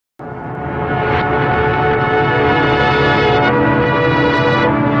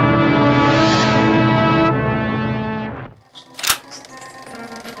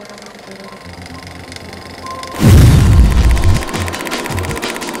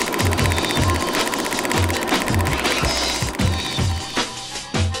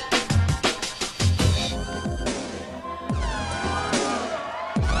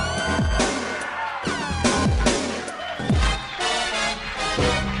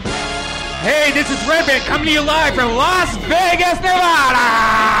Hey, this is Redban coming to you live from Las Vegas, Nevada!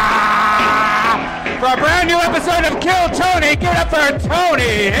 For a brand new episode of Kill Tony, give it up for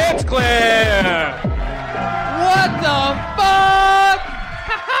Tony Hinchcliffe! What the fuck?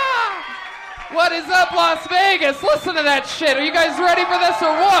 What is up, Las Vegas? Listen to that shit. Are you guys ready for this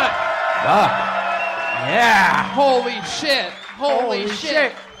or what? Yeah! Holy shit. Holy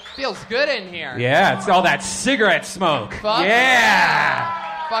shit. Feels good in here. Yeah, it's all that cigarette smoke. Fuck yeah!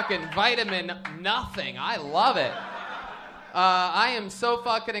 Fucking vitamin nothing. I love it. I am so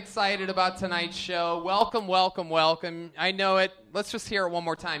fucking excited about tonight's show. Welcome, welcome, welcome. I know it. Let's just hear it one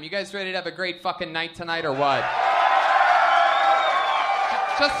more time. You guys ready to have a great fucking night tonight or what?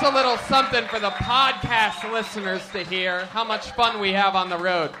 Just a little something for the podcast listeners to hear. How much fun we have on the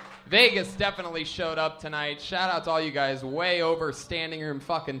road. Vegas definitely showed up tonight. Shout out to all you guys. Way over standing room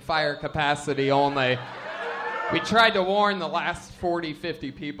fucking fire capacity only. We tried to warn the last 40,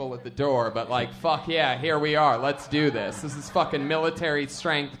 50 people at the door, but like, fuck yeah, here we are. Let's do this. This is fucking military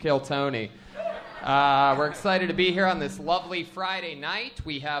strength Kill Tony. We're excited to be here on this lovely Friday night.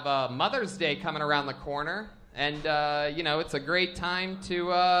 We have Mother's Day coming around the corner, and it's a great time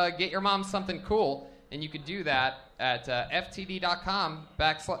to get your mom something cool, and you could do that at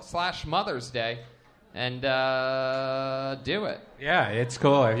ftd.com/Mother's Day, and do it. Yeah, it's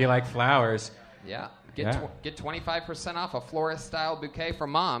cool if you like flowers. Yeah. Get 25% off a florist-style bouquet for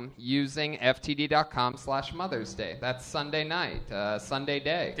mom using ftd.com/Mother's Day. That's Sunday night, Sunday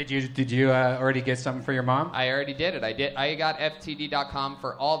day. Did you already get something for your mom? I already did it. I got ftd.com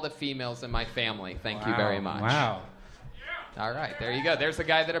for all the females in my family. Thank you very much. Wow. All right, there you go. There's a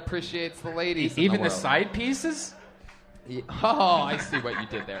guy that appreciates the ladies. Even the side pieces? Oh, I see what you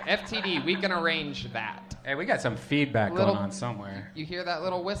did there. FTD, we can arrange that. Hey, we got some feedback going on somewhere. You hear that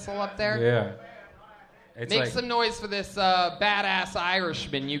little whistle up there? Yeah. Make some noise for this badass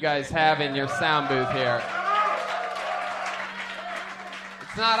Irishman you guys have in your sound booth here.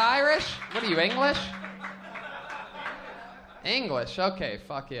 It's not Irish? What are you, English? English, okay,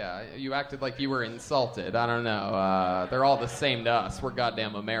 fuck yeah. You acted like you were insulted. I don't know. They're all the same to us. We're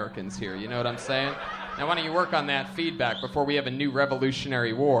goddamn Americans here, you know what I'm saying? Now why don't you work on that feedback before we have a new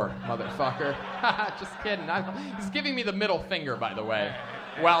Revolutionary War, motherfucker. Just kidding. He's giving me the middle finger, by the way.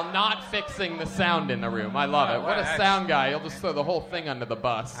 While not fixing the sound in the room. I love it. What a sound guy. He'll just throw the whole thing under the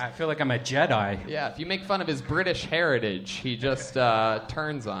bus. I feel like I'm a Jedi. Yeah, if you make fun of his British heritage, he just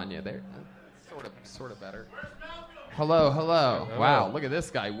turns on you. There, sort of better. Hello. Wow, look at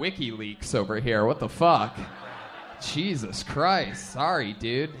this guy. WikiLeaks over here. What the fuck? Jesus Christ. Sorry,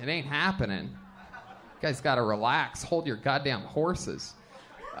 dude. It ain't happening. You guys gotta relax. Hold your goddamn horses.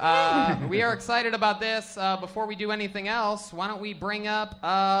 We are excited about this. Before we do anything else, why don't we bring up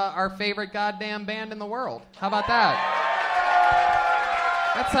our favorite goddamn band in the world? How about that?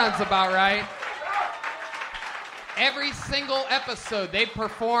 That sounds about right. Every single episode, they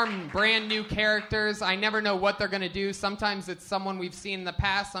perform brand new characters. I never know what they're going to do. Sometimes it's someone we've seen in the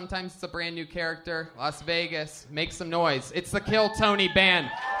past. Sometimes it's a brand new character. Las Vegas, make some noise. It's the Kill Tony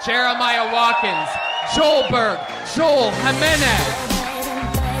Band. Jeremiah Watkins, Joel Berg, Joel Jimenez.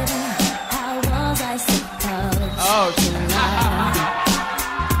 Oh,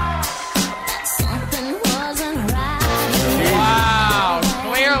 wow,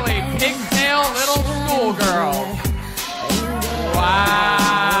 clearly pigtail little schoolgirl.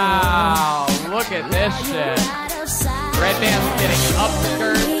 Wow, look at this shit. Redban's getting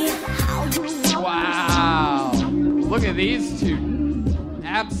upskirts. Wow, look at these two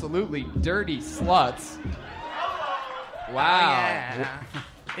absolutely dirty sluts. Wow. Oh, yeah.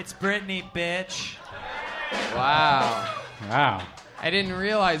 It's Britney, bitch. Wow. Wow. I didn't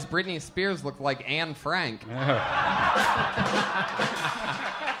realize Britney Spears looked like Anne Frank.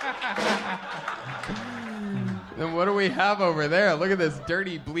 Then what do we have over there? Look at this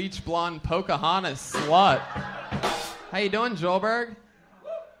dirty bleach blonde Pocahontas slut. How you doing, Joelberg?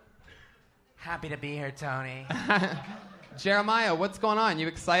 Happy to be here, Tony. Jeremiah, what's going on? You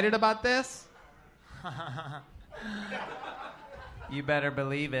excited about this? You better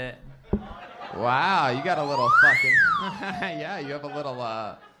believe it. Wow, you got a little fucking... yeah, you have a little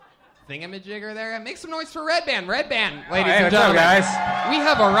thingamajigger there. Make some noise for Redban. Redban, ladies and gentlemen. What's up, guys? We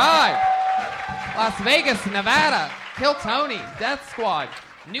have arrived. Las Vegas, Nevada. Kill Tony, Death Squad.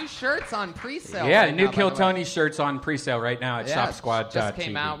 New shirts on pre-sale. Yeah, right new now, Kill Tony shirts on pre-sale right now at ShopSquad.tv. Just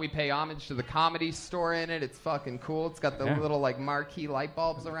came out. We pay homage to the Comedy Store in it. It's fucking cool. It's got the little like marquee light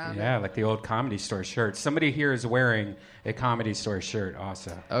bulbs around it. Yeah, like the old Comedy Store shirts. Somebody here is wearing a Comedy Store shirt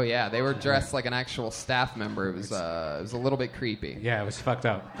also. Oh yeah, they were dressed like an actual staff member. It was a little bit creepy. Yeah, it was fucked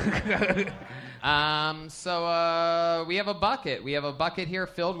up. So we have a bucket. We have a bucket here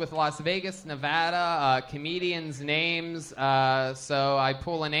filled with Las Vegas, Nevada comedians' names. So I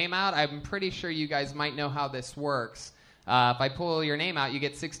pull a name out. I'm pretty sure you guys might know how this works. If I pull your name out, you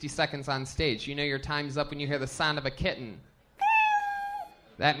get 60 seconds on stage. You know your time's up when you hear the sound of a kitten.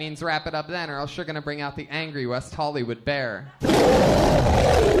 That means wrap it up then, or else you're going to bring out the angry West Hollywood bear.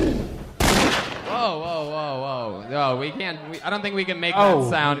 Whoa. No, we can't. I don't think we can make that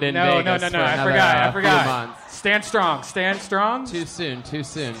sound in Vegas. No. I forgot. Stand strong. Too soon.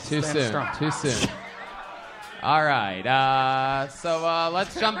 Strong. All right. So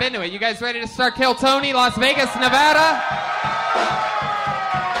let's jump into it. You guys ready to start Kill Tony, Las Vegas, Nevada?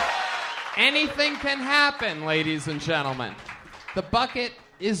 Anything can happen, ladies and gentlemen. The bucket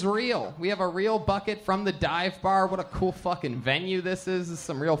is real. We have a real bucket from the dive bar. What a cool fucking venue this is. This is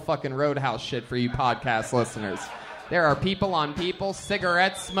some real fucking Roadhouse shit for you podcast listeners. There are people on people,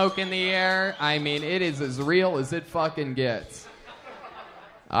 cigarette smoke in the air. I mean, it is as real as it fucking gets.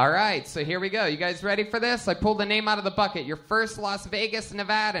 All right, so here we go. You guys ready for this? I pulled the name out of the bucket. Your first Las Vegas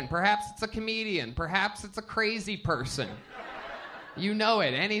Nevadan. Perhaps it's a comedian. Perhaps it's a crazy person. You know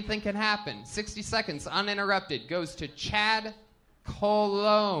it. Anything can happen. 60 seconds uninterrupted goes to Chad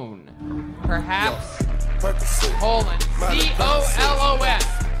Colon. Perhaps colon. C-O-L-O-N.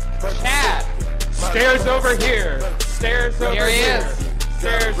 Chad. Stairs over here. Here he is.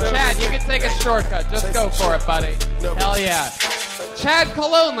 Stairs over Chad, you can take a shortcut. Just go for it, buddy. Hell yeah. Chad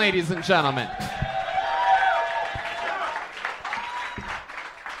Colon, ladies and gentlemen.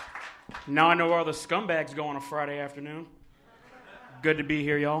 Now I know where all the scumbags go on a Friday afternoon. Good to be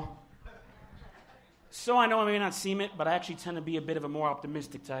here, y'all. So I know I may not seem it, but I actually tend to be a bit of a more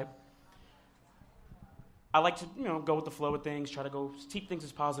optimistic type. I like to, go with the flow of things, try to keep things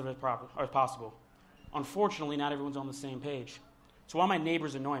as positive as possible. Unfortunately, not everyone's on the same page. So while my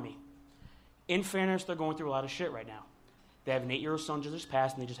neighbors annoy me, in fairness, they're going through a lot of shit right now. They have an 8-year-old son just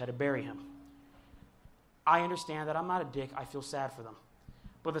passed, and they just had to bury him. I understand that I'm not a dick. I feel sad for them.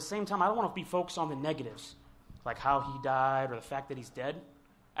 But at the same time, I don't want to be focused on the negatives, like how he died or the fact that he's dead.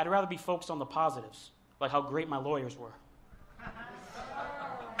 I'd rather be focused on the positives, like how great my lawyers were.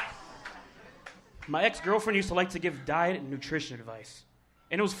 My ex-girlfriend used to like to give diet and nutrition advice,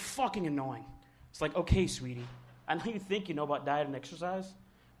 and it was fucking annoying. It's like, okay, sweetie, I know you think you know about diet and exercise,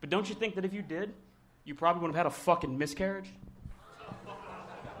 but don't you think that if you did, you probably would have had a fucking miscarriage?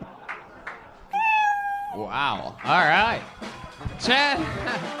 Wow. All right. Chad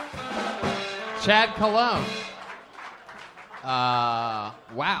Colon. Wow.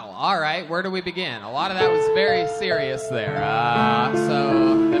 All right. Where do we begin? A lot of that was very serious there.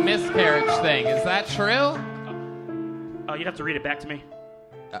 So the miscarriage thing, is that true? You'd have to read it back to me.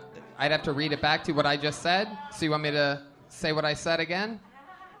 I'd have to read it back to what I just said. So you want me to say what I said again?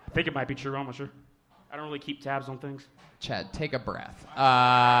 I think it might be true. I'm not sure. I don't really keep tabs on things. Chad, take a breath.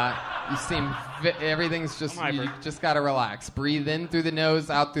 You seem, everything's just, you just got to relax. Breathe in through the nose,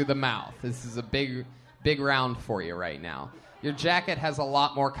 out through the mouth. This is a big round for you right now. Your jacket has a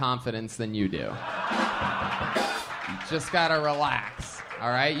lot more confidence than you do. You just got to relax, all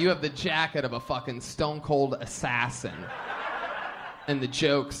right? You have the jacket of a fucking stone cold assassin and the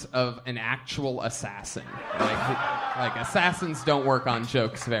jokes of an actual assassin. Like assassins don't work on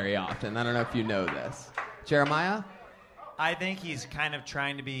jokes very often. I don't know if you know this. Jeremiah? I think he's kind of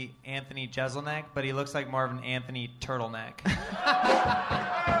trying to be Anthony Jeselnik, but he looks like more of an Anthony Turtleneck.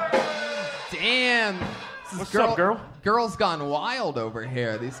 Damn. What's up, girl? Girls gone wild over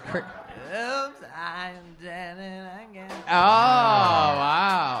here. These Oops, I'm dead and again. Oh,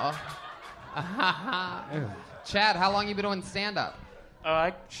 wow. Chad, how long you been doing stand-up?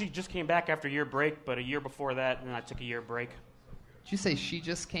 She just came back after a year break, but a year before that, and then I took a year break. Did you say she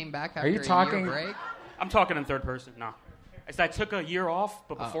just came back after Are you talking? a year break? I'm talking in third person, no. I said I took a year off,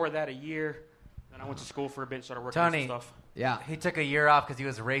 but before that, a year. Then I went to school for a bit and started working on some stuff. Yeah. He took a year off because he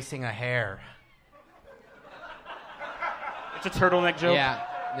was racing a hare. It's a turtleneck joke. Yeah.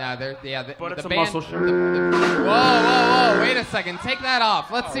 No, but it's the a band, muscle shirt. Whoa. Wait a second. Take that off.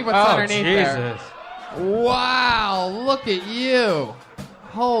 Let's see what's underneath there. Wow. Look at you.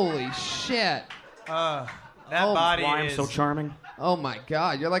 Holy shit. That body Why I'm is... so charming. Oh, my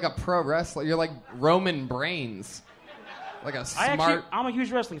God. You're like a pro wrestler. You're like Roman Brains. Like a smart... I'm a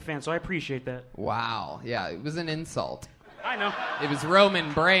huge wrestling fan, so I appreciate that. Wow. Yeah, it was an insult. I know. It was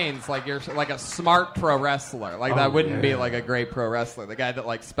Roman Brains, like you're like a smart pro wrestler. Like that wouldn't be like a great pro wrestler. The guy that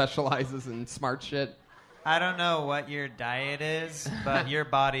like specializes in smart shit. I don't know what your diet is, but your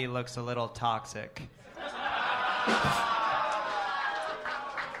body looks a little toxic.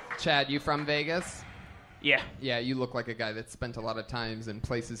 Chad, you from Vegas? Yeah. Yeah, you look like a guy that spent a lot of times in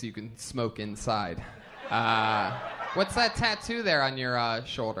places you can smoke inside. What's that tattoo there on your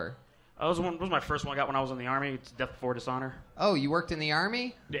shoulder? It was my first one I got when I was in the Army. It's Death Before Dishonor. Oh, you worked in the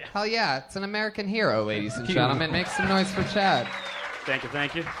Army? Yeah. Hell yeah, it's an American hero, ladies and gentlemen. Make some noise for Chad. Thank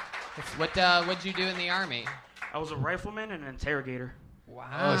you. What'd you do in the Army? I was a rifleman and an interrogator. Wow.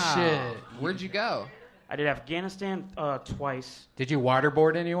 Oh, shit. Where'd you go? I did Afghanistan twice. Did you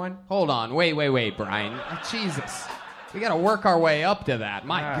waterboard anyone? Hold on. Wait, Brian. Jesus. We gotta work our way up to that.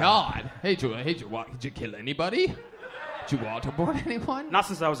 My God. Hey, did you kill anybody? Did you waterboard anyone? Not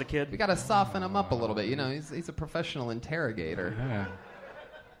since I was a kid. We gotta soften him up a little bit. You know, he's a professional interrogator.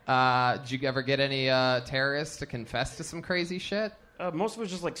 Yeah. Did you ever get any terrorists to confess to some crazy shit? Most of it was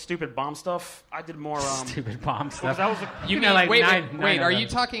just like stupid bomb stuff. I did more. Stupid bomb stuff. That was You know, mean, like wait, are you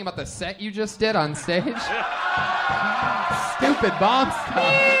talking about the set you just did on stage? Stupid bomb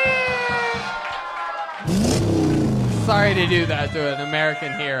stuff. Sorry to do that to an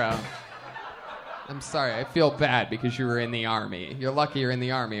American hero. I'm sorry. I feel bad because you were in the Army. You're lucky you're in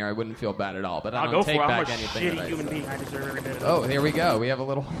the Army, or I wouldn't feel bad at all. But I I'll don't go take for it. back I'm a anything. shitty that I human said. being. I deserve every bit of it. Oh, here we go. We have a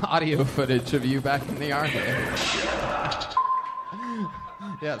little audio footage of you back in the Army.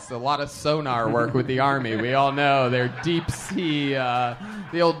 Yes, a lot of sonar work with the Army. We all know they're deep sea,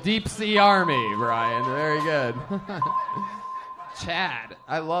 the old deep sea Army, Brian. Very good. Chad,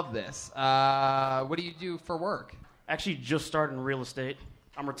 I love this. What do you do for work? Actually, just started in real estate.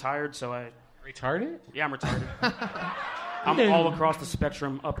 I'm retired, so Retarded? Yeah, I'm retired. I'm all across the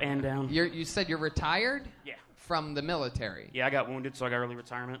spectrum, up and down. You said you're retired? Yeah. From the military? Yeah, I got wounded, so I got early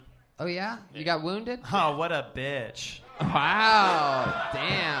retirement. Oh, yeah? You got wounded? Oh, what a bitch. Wow.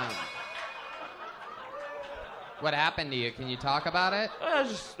 Damn. What happened to you? Can you talk about it?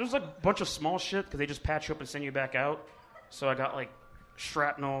 It was like a bunch of small shit, because they just patch you up and send you back out. So I got, like,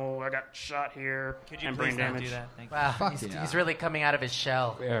 shrapnel, I got shot here, Could you and please brain not damage. do that? Thank you. Wow, Fuck he's, yeah. he's really coming out of his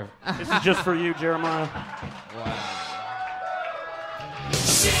shell. Yeah. This is just for you, Jeremiah. Wow.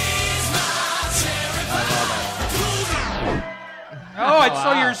 Oh, I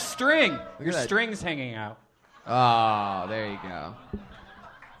saw your string. at Your that. string's hanging out. Oh, there you go.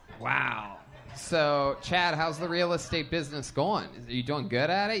 Wow. So, Chad, how's the real estate business going? Are you doing good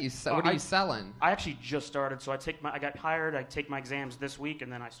at it? What are you selling? I actually just started, so I got hired, I take my exams this week,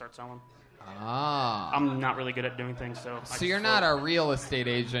 and then I start selling. Ah. I'm not really good at doing things, so... So you're not a real estate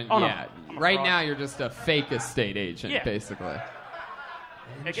agent Oh, no. yet. I'm a Right fraud. now, you're just a fake estate agent, Yeah. basically.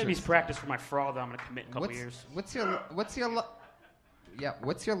 It gives me practice for my fraud that I'm going to commit in a couple years. What's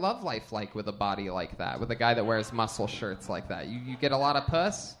your love life like with a body like that? With a guy that wears muscle shirts like that? You get a lot of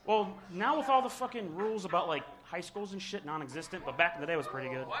puss? Well, now with all the fucking rules about, like, high schools and shit, non-existent, but back in the day it was pretty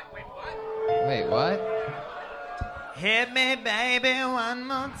good. Wait, what? Hit me, baby, one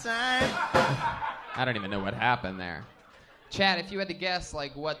more time. I don't even know what happened there. Chad, if you had to guess,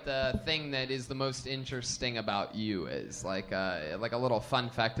 like, what the thing that is the most interesting about you is, like a little fun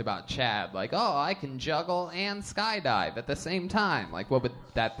fact about Chad, like, oh, I can juggle and skydive at the same time. Like, what would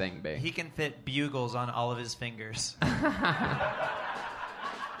that thing be? He can fit bugles on all of his fingers.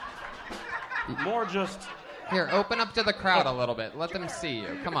 More just... Here, open up to the crowd a little bit. Let them see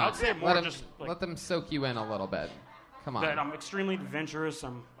you. Come on. I'd say more let just, like- let them soak you in a little bit. Come on. that I'm extremely adventurous,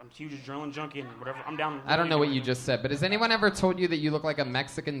 I'm a huge adrenaline junkie, and whatever, I'm down... I don't know what you just said, but has anyone ever told you that you look like a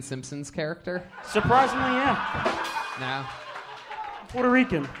Mexican Simpsons character? Surprisingly, yeah. No? Puerto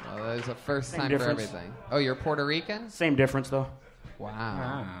Rican. Well, there's a first Same time difference. for everything. Oh, you're Puerto Rican? Same difference, though.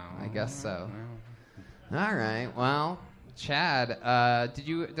 Wow. I guess so. All right. Well, Chad,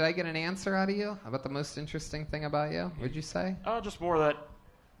 did I get an answer out of you about the most interesting thing about you? What'd you say? Just more that,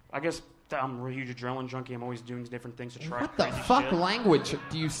 I guess, that I'm a huge adrenaline junkie. I'm always doing different things to try What the crazy fuck shit. language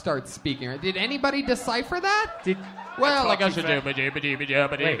do you start speaking? Did anybody decipher that? Did Well, like I too should fast.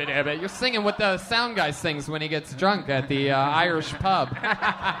 do. You're singing what the sound guy sings when he gets drunk at the Irish pub.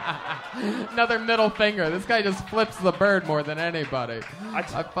 Another middle finger. This guy just flips the bird more than anybody. I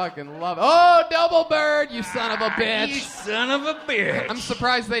fucking love it. Oh, double bird, you son of a bitch. You son of a bitch. I'm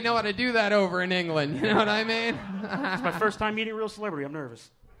surprised they know how to do that over in England. You know what I mean? It's my first time meeting a real celebrity. I'm nervous.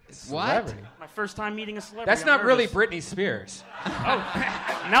 What? Celebrity. My first time meeting a celebrity. That's I'm not really nervous. Britney Spears.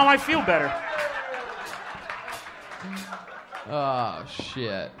 Now I feel better. Oh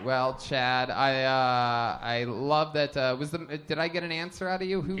shit. Well, Chad, I love that. Did I get an answer out of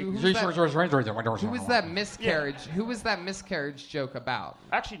you? Who was that miscarriage? Yeah. Who was that miscarriage joke about?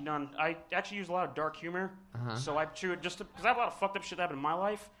 Actually, none. I actually use a lot of dark humor. So I chew it just because I have a lot of fucked up shit that happened in my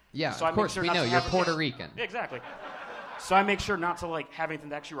life. Yeah, so of I course make sure we not know to you're have Puerto Rican. Yeah, exactly. So I make sure not to like have anything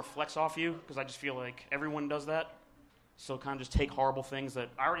that actually reflects off you because I just feel like everyone does that. So kind of just take horrible things that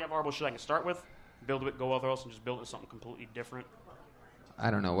I already have horrible shit I can start with. build it, go elsewhere else, and just build it something completely different. I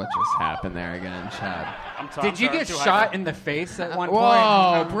don't know what just happened there again, Chad. Did you get shot in the face at one point?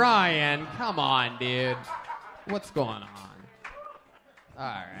 Whoa, Brian, come on, dude. What's going on?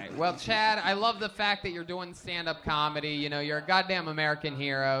 All right. Well, Chad, I love the fact that you're doing stand-up comedy. You know, you're a goddamn American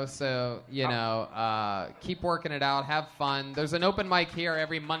hero, so, keep working it out. Have fun. There's an open mic here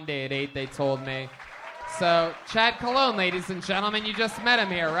every Monday at 8, they told me. So, Chad Cologne, ladies and gentlemen, you just met him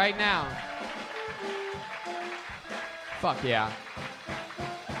here right now. Fuck yeah.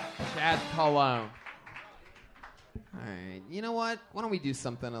 Chad Cologne. All right. You know what? Why don't we do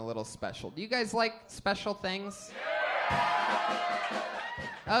something a little special? Do you guys like special things?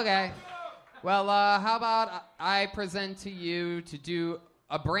 Okay. Well, how about I present to you to do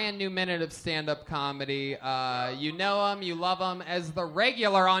a brand new minute of stand-up comedy. You know him, you love him as the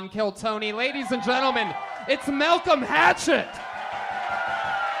regular on Kill Tony. Ladies and gentlemen, it's Malcolm Hatchett.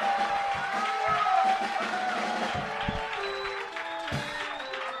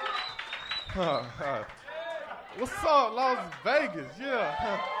 What's up, Las Vegas?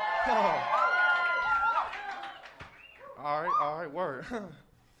 Yeah. All right, word. I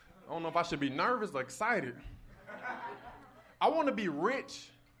don't know if I should be nervous or excited. I want to be rich,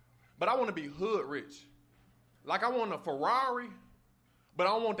 but I want to be hood rich. Like I want a Ferrari, but I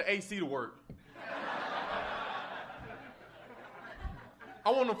don't want the AC to work.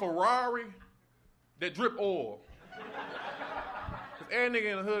 I want a Ferrari that drip oil. Because every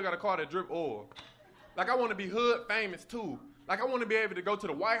nigga in the hood got a car that drip oil. Like I want to be hood famous too. Like I want to be able to go to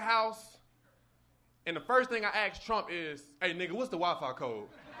the White House, and the first thing I ask Trump is, hey nigga, what's the Wi-Fi code?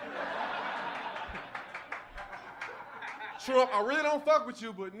 Trump, I really don't fuck with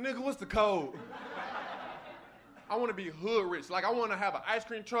you, but nigga, what's the code? I want to be hood rich. Like I want to have an ice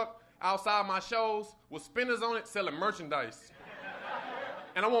cream truck outside my shows with spinners on it selling merchandise.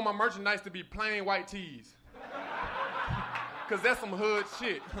 And I want my merchandise to be plain white tees. Cause that's some hood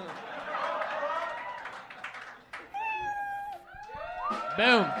shit.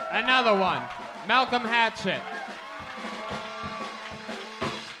 Boom. Another one. Malcolm Hatchett.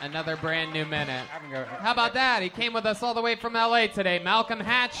 Another brand new minute. How about that? He came with us all the way from LA today. Malcolm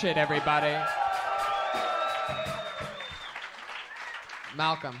Hatchett, everybody.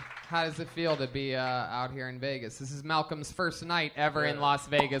 Malcolm, how does it feel to be out here in Vegas? This is Malcolm's first night ever in Las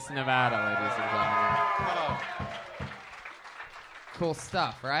Vegas, Nevada, ladies and gentlemen. Cool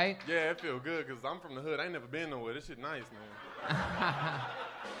stuff, right? Yeah, it feel good because I'm from the hood. I ain't never been nowhere. This shit nice, man.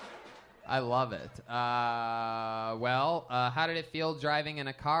 I love it. How did it feel driving in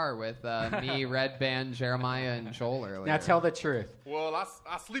a car with me, Redban, Jeremiah, and Joel earlier? Now tell the truth. Well,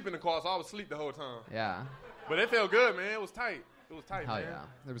 I sleep in the car, so I was asleep the whole time. Yeah. But it felt good, man. It was tight. It was tight, Hell man. yeah.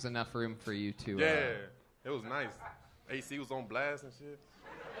 There was enough room for you to... Yeah. It was nice. AC was on blast and shit.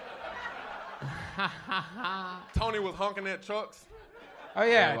 Tony was honking at trucks. Oh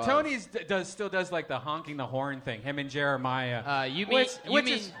yeah, Tony still does like the honking the horn thing. Him and Jeremiah. You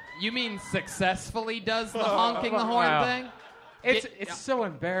mean successfully does the honking the horn thing? It's so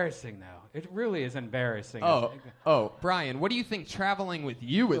embarrassing now. It really is embarrassing. Brian, what do you think traveling with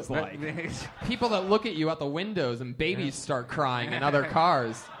you is like? People that look at you out the windows and babies start crying in other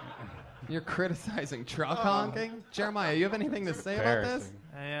cars. You're criticizing truck honking? Jeremiah, you have anything to say about this?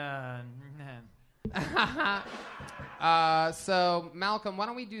 So Malcolm, why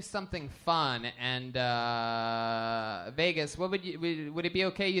don't we do something fun? And Vegas, would it be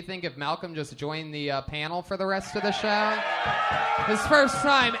okay, you think, if Malcolm just joined the panel for the rest of the show? His first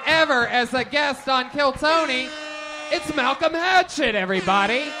time ever as a guest on Kill Tony. It's Malcolm Hatchett,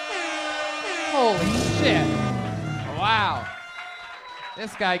 everybody. Holy shit. Wow.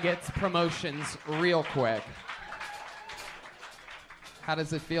 This guy gets promotions real quick. How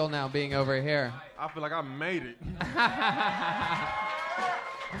does it feel now being over here? I feel like I made it.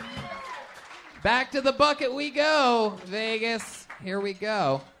 Back to the bucket we go, Vegas. Here we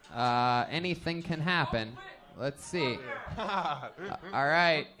go. Anything can happen. Let's see. All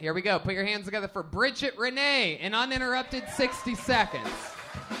right, here we go. Put your hands together for Bridget Renee in uninterrupted 60 seconds.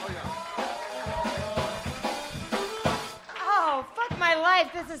 Oh, fuck my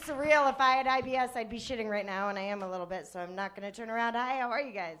life. This is surreal. If I had IBS, I'd be shitting right now, and I am a little bit, so I'm not going to turn around. Hi, how are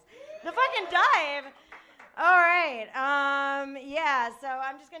you guys? The fucking dive. All right. So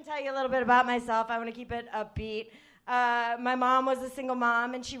I'm just going to tell you a little bit about myself. I want to keep it upbeat. My mom was a single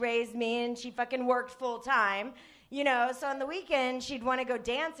mom, and she raised me, and she fucking worked full time, So on the weekend, she'd want to go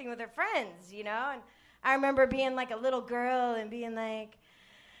dancing with her friends, And I remember being like a little girl and being like,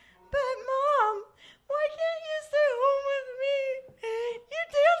 but Mom, why can't you stay home with me? You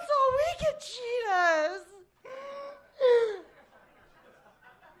dance all week at Cheetahs.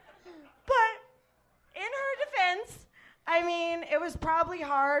 But was probably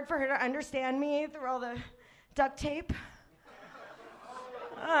hard for her to understand me through all the duct tape.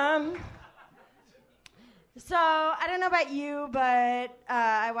 So, I don't know about you, but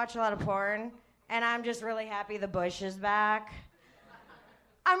I watch a lot of porn, and I'm just really happy the Bush is back.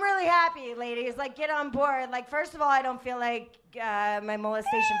 I'm really happy, ladies. Like, get on board. Like, first of all, I don't feel like my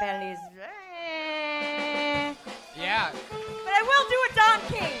molestation fantasies. Yeah. But I will do a Don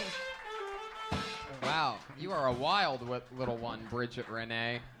King. Wow, you are a wild little one, Bridget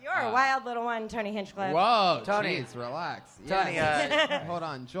Renee. You're a wild little one, Tony Hinchcliffe. Whoa, Tony. Jeez, relax. Tony, Yes. Hold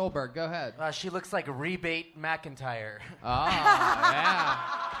on, Joelberg, go ahead. She looks like Rebate McIntyre. Oh, yeah.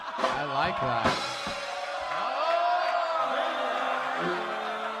 I like that.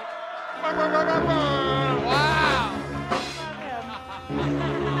 Wow.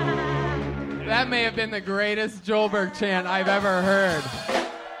 That may have been the greatest Joelberg chant I've ever heard.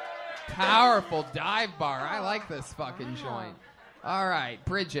 Powerful dive bar. I like this fucking joint. All right,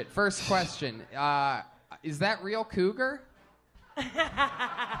 Bridget, first question. Is that real cougar? I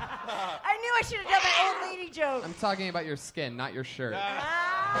knew I should have done my old lady joke. I'm talking about your skin, not your shirt. All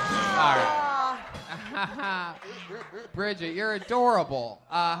right. Bridget, you're adorable.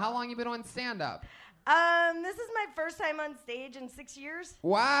 How long you been on stand-up? This is my first time on stage in 6 years.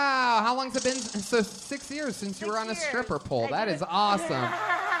 Wow. How long's it been? So 6 years since you were on a stripper pole. That is awesome.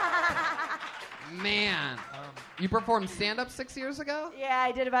 Man. You performed stand-up 6 years ago? Yeah,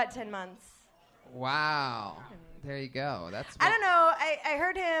 I did about 10 months. Wow. There you go. That's. I don't know. I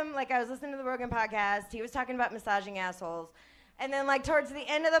heard him, like, I was listening to the Rogan podcast. He was talking about massaging assholes. And then, like, towards the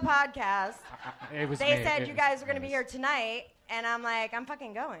end of the podcast, they said you guys are going to be here tonight. And I'm like, I'm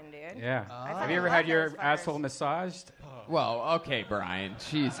fucking going, dude. Yeah. Have you ever had your asshole massaged? Whoa, okay, Brian.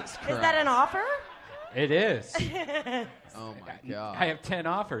 Jesus Christ. Is that an offer? It is. Oh, my God. I have 10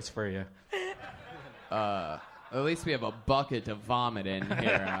 offers for you. At least we have a bucket to vomit in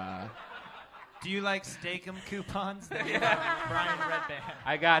here. Do you like Steak-'em coupons? Yeah. Brian Redban.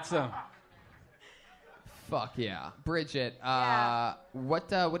 I got some. Fuck yeah. Bridget,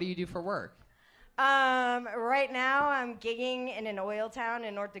 what do you do for work? Right now, I'm gigging in an oil town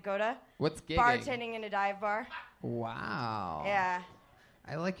in North Dakota. What's gigging? Bartending in a dive bar. Wow. Yeah.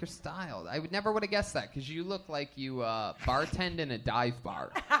 I like your style. I never would have guessed that because you look like you bartend in a dive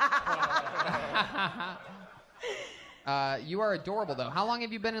bar. You are adorable, though. How long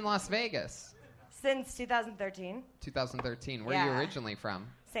have you been in Las Vegas? Since 2013. 2013. Where are you originally from?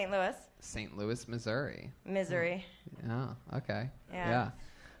 St. Louis. St. Louis, Missouri. Missouri. Oh, okay. Yeah.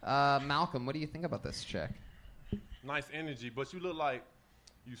 Malcolm, what do you think about this chick? Nice energy, but you look like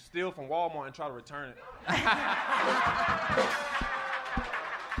you steal from Walmart and try to return it.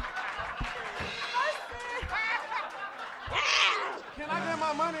 Can I get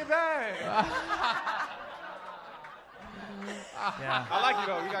my money back? Yeah. I like you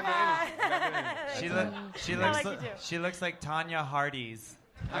though. You got good energy. She looks like Tanya Hardy's.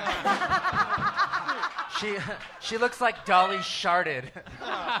 She looks like Dolly Sharded.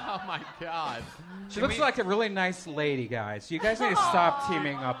 Oh my God. She looks like a really nice lady, guys. You guys need to stop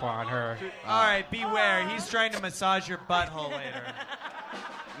teaming up on her. All right, beware. He's trying to massage your butthole later.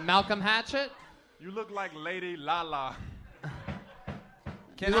 Malcolm Hatchett? You look like Lady Lala.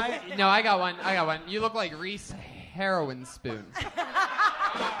 No, I got one. You look like Reese Heroin Spoon. Oh,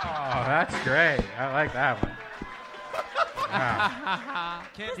 that's great. I like that one. Wow.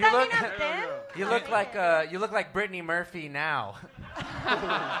 You look like Brittany Murphy now.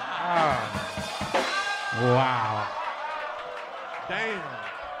 Wow. Damn.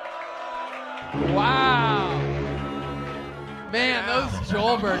 Wow. Man, those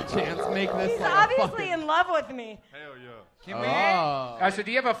Joelberg chants make this He's like obviously in love with me. Hell yeah. Can we? So do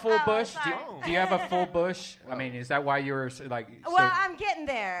you have a full bush? sorry. Do you have a full bush? I mean, is that why you were like? Well, I'm getting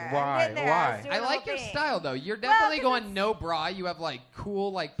there. Why? I'm getting there. Why? was doing I the like whole your thing. style though. You're definitely 'cause going it's- no bra. You have like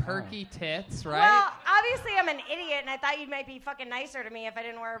cool, like perky tits, right? Well, obviously I'm an idiot, and I thought you might be fucking nicer to me if I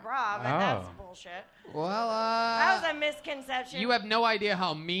didn't wear a bra, but that's bullshit. Well, That was a misconception. you have no idea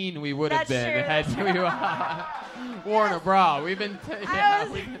how mean we would have That's been true, had that's you worn a bra. We've been,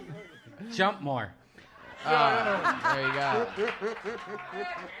 jump more. there you go.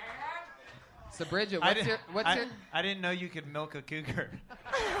 So Bridget, what's your? I didn't know you could milk a cougar.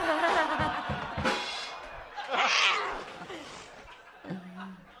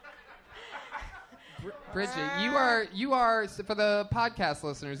 Bridget, you are so for the podcast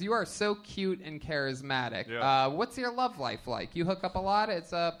listeners. You are so cute and charismatic. Yeah. What's your love life like? You hook up a lot.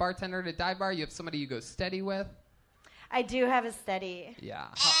 It's a bartender at a dive bar. You have somebody you go steady with. I do have a steady. Yeah.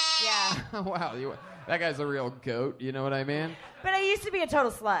 Yeah. Wow, that guy's a real goat. You know what I mean? But I used to be a total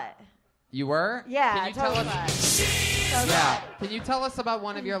slut. You were? Yeah, Can you total tell us? slut. Yeah. Can you tell us about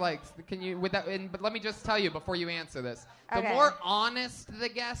one of your but let me just tell you before you answer this. The Okay. more honest the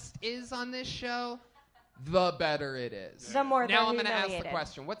guest is on this show, the better it is. The more now they're I'm going to ask the humiliated.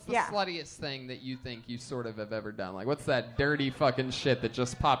 question. What's the Yeah. sluttiest thing that you think you sort of have ever done? Like, what's that dirty fucking shit that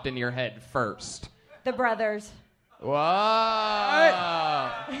just popped in your head first? The brothers. Whoa.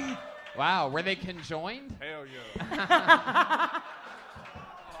 Wow. Were they conjoined? Hell yeah.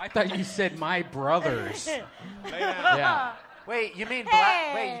 I thought you said my brothers. Yeah. Wait, you mean Hey.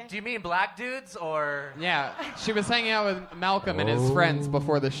 black? Wait, do you mean black dudes or Yeah. She was hanging out with Malcolm and his friends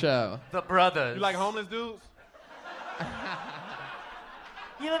before the show. the brothers? You like homeless dudes?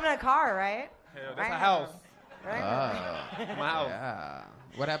 You live in a car, right? Hell, that's a house. Right? My house. Yeah.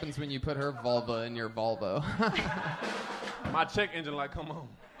 What happens when you put her vulva in your Volvo? My check engine light come on.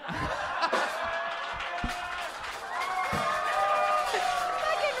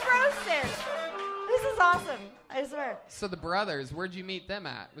 Fucking roasted. This is awesome. I swear. So the brothers, where'd you meet them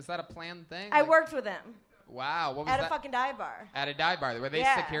at? Was that a planned thing? I Like- worked with them Wow, what was at that? a fucking dive bar. At a dive bar. Were they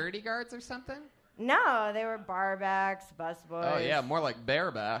Yeah. security guards or something? No, they were barbacks, busboys. Oh yeah, more like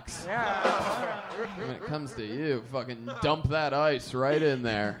barebacks. Yeah. When it comes to you, fucking dump that ice right in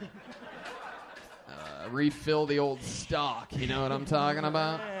there. Refill the old stock. You know what I'm talking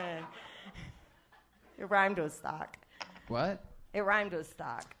about? It rhymed with stock. What? It rhymed with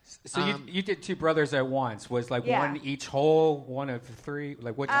stock. So you did two brothers at once. Was like Yeah. one each hole, one of three?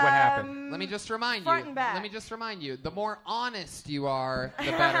 Like what happened? Let me just remind front you. and back. Let me just remind you. The more honest you are,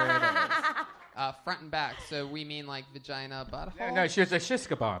 the better it is. Front and back. So we mean like vagina, butthole. No, she was a shish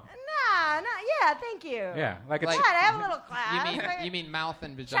kebab. Nah, yeah, thank you. Yeah, like Like- it's God, I have a little class. You mean mouth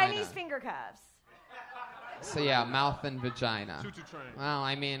and vagina? Chinese finger cuffs. So yeah, mouth and vagina. Choo-choo train. Well,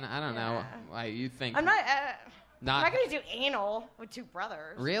 I mean, I don't know why you think. I'm not. Not- I'm not gonna do anal with two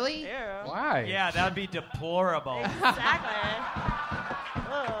brothers. Really? Ew. Why? Yeah, that would be deplorable. Exactly.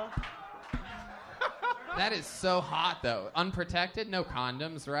 Ugh. That is so hot though. Unprotected, no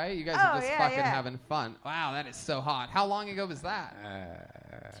condoms, right? You guys Oh, are just yeah, fucking yeah. having fun. Wow, that is so hot. How long ago was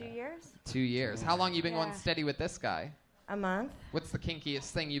that? 2 years? 2 years. How long you been going Yeah. steady with this guy? A month? What's the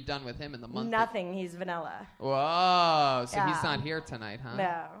kinkiest thing you've done with him in the month? Nothing. He's vanilla. Whoa, so he's Yeah. not here tonight, huh?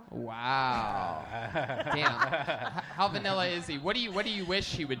 No. Wow. Damn. How vanilla is he? What do you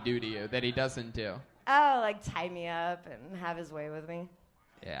wish he would do to you that he doesn't do? Oh, like tie me up and have his way with me.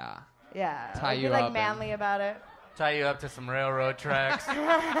 Yeah. Yeah. Tie Like, you be like up and- manly about it. tie you up to some railroad tracks?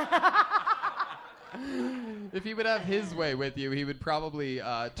 If he would have his way with you, he would probably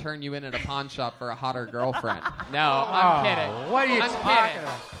turn you in at a pawn shop for a hotter girlfriend. No, I'm kidding. What are you I'm talking kidding.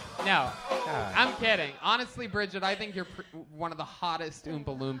 about? No, I'm kidding. Honestly, Bridget, I think you're one of the hottest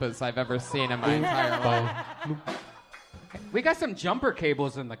Oompa Loompas I've ever seen in my entire life. We got some jumper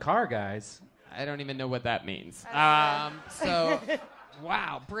cables in the car, guys. I don't even know what that means.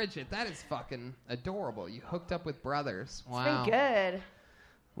 Wow, Bridget, that is fucking adorable. You hooked up with brothers. Wow. It's been good.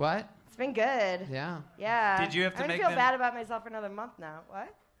 What? It's been good. Yeah. Yeah. Did you have to I'm gonna make feel them- bad about myself for another month now.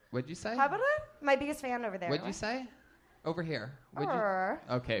 What? What'd you say? How about it? My biggest fan over there. What'd you What? say? Over here. Would Err.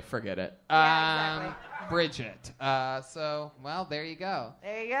 you? Okay, forget it. Yeah, exactly. Bridget. Well, there you go.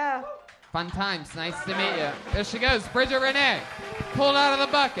 There you go. Fun times. Nice to meet you. There she goes, Bridget Renee. Pulled out of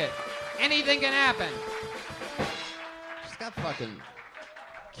the bucket. Anything can happen. She's got fucking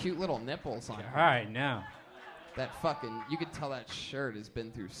cute little nipples on All her. right, now. That fucking, you could tell that shirt has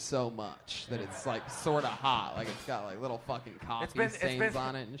been through so much that it's like sort of hot. Like it's got like little fucking coffee stains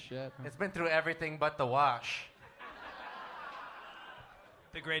on it and shit. It's been through everything but the wash.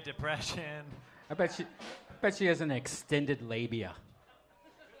 The Great Depression. I bet she has an extended labia.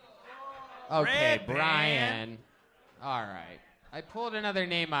 Okay, Redban. Brian. All right. I pulled another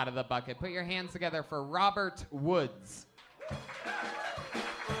name out of the bucket. Put your hands together for Robert Woods.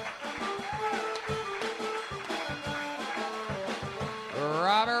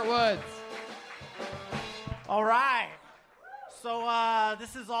 Robert Woods. All right. So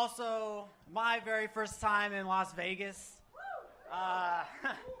this is also my very first time in Las Vegas.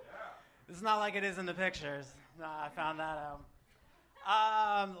 It's not like it is in the pictures. I found that out.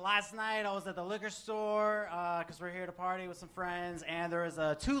 Last night I was at the liquor store because we're here to party with some friends, and there was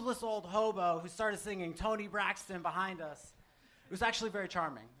a toothless old hobo who started singing Tony Braxton behind us. It was actually very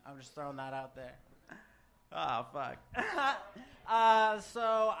charming. I'm just throwing that out there. Oh, fuck.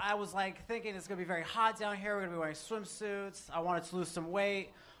 So I was like thinking it's going to be very hot down here. We're going to be wearing swimsuits. I wanted to lose some weight.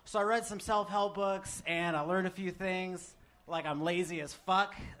 So I read some self-help books, and I learned a few things. Like I'm lazy as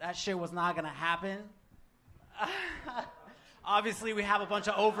fuck. That shit was not going to happen. Obviously, we have a bunch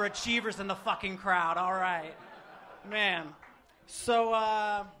of overachievers in the fucking crowd. All right. Man. So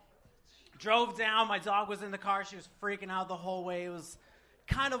Drove down. My dog was in the car. She was freaking out the whole way. It was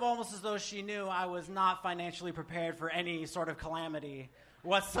kind of almost as though she knew I was not financially prepared for any sort of calamity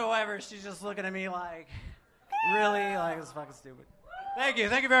whatsoever. She's just looking at me like, really? Like, this is fucking stupid. Thank you.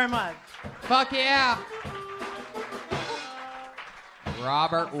 Thank you very much. Fuck yeah.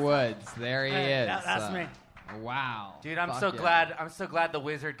 Robert Woods. There he is. That's me. Wow. Dude, I'm Fuck so yeah. glad. I'm so glad the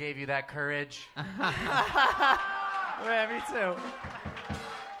wizard gave you that courage. Yeah, me too.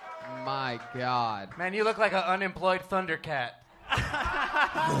 My God. Man, you look like an unemployed Thundercat.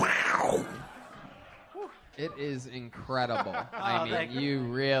 It is incredible. I Oh, mean, thank you. you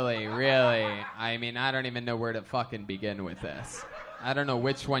really, I mean, I don't even know where to fucking begin with this. I don't know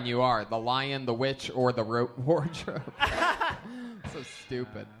which one you are, the lion, the witch, or the wardrobe. So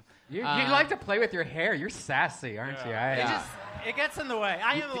stupid. You like to play with your hair. You're sassy, aren't you? It gets in the way.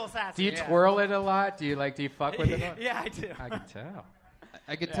 I am a little sassy. Do you twirl it a lot? Do you fuck with it a lot? Yeah, I do. I can tell.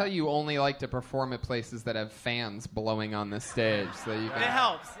 I could tell you only like to perform at places that have fans blowing on the stage, so you It can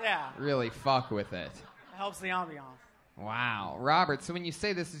helps, yeah. really fuck with it. It helps the ambiance. Wow. Robert, so when you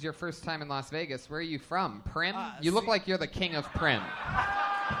say this is your first time in Las Vegas, where are you from? Prim? You look like you're the king of Prim.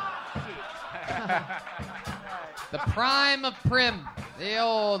 The prime of Prim. The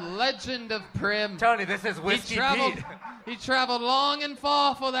old legend of Prim. Tony, this is Whiskey Pete. He traveled long and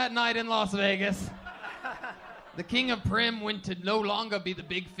far for that night in Las Vegas. The king of Prim went to no longer be the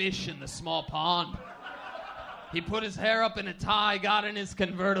big fish in the small pond. He put his hair up in a tie, got in his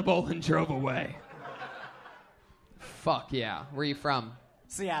convertible, and drove away. Fuck yeah. Where are you from?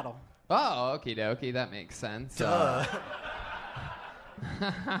 Seattle. Oh, okie dokie. That makes sense.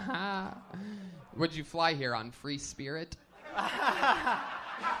 Would you fly here on Free Spirit?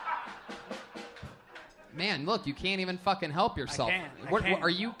 Man, look, you can't even fucking help yourself. I can't. Are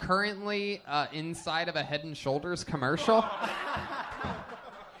you currently inside of a Head & Shoulders commercial?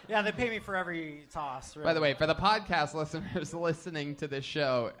 Yeah, they pay me for every toss. Really. By the way, for the podcast listeners listening to this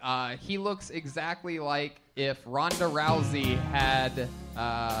show, he looks exactly like if Ronda Rousey had.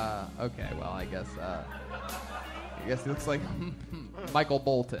 Okay, well, I guess he looks like Michael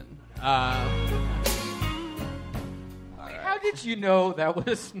Bolton. How did you know that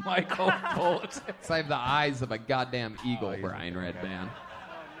was Michael Bolton? So I have the eyes of a goddamn eagle, Brian Redban.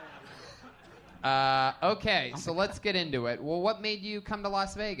 Okay, so let's get into it. Well, what made you come to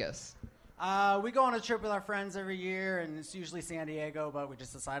Las Vegas? We go on a trip with our friends every year, and it's usually San Diego, but we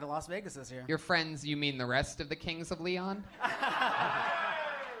just decided Las Vegas this year. Your friends, you mean the rest of the Kings of Leon?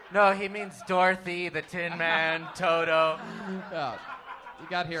 No, he means Dorothy, the Tin Man, Toto. Oh, you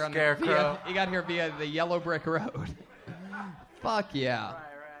got here on Scarecrow. you got here via the Yellow Brick Road. Fuck yeah.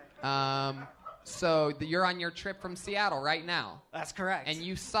 Right. So you're on your trip from Seattle right now. That's correct. And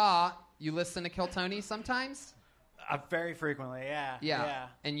you listen to Kill Tony sometimes? Very frequently, yeah. Yeah.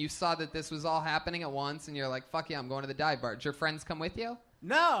 And you saw that this was all happening at once, and you're like, fuck yeah, I'm going to the dive bar. Did your friends come with you?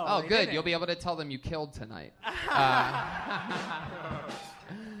 No. Oh, they good. didn't. You'll be able to tell them you killed tonight.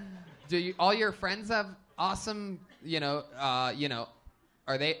 Do all your friends have awesome,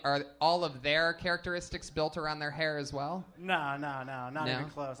 are all of their characteristics built around their hair as well? No, not even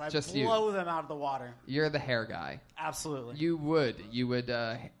close. I Just blow them out of the water. You're the hair guy. Absolutely. You would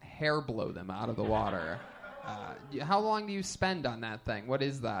hair blow them out of the water. How long do you spend on that thing? What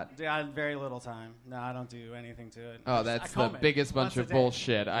is that? I have very little time. No, I don't do anything to it. Oh, that's the biggest bunch of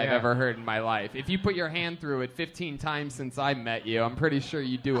bullshit I've ever heard in my life. If you put your hand through it 15 times since I met you, I'm pretty sure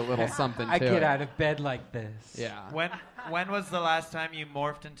you do a little something to it. I get out of bed like this. Yeah. When was the last time you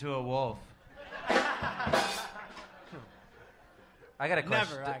morphed into a wolf? I got a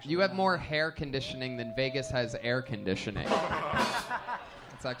question. Never, actually. You have more hair conditioning than Vegas has air conditioning.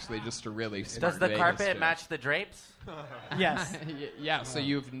 It's actually just a really smart Does the Vegas carpet joke. match the drapes? Yes. Yeah, so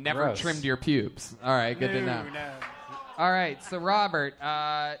you've never Gross. trimmed your pubes. All right, good to know. No. All right, so Robert,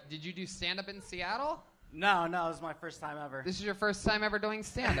 did you do stand-up in Seattle? No, it was my first time ever. This is your first time ever doing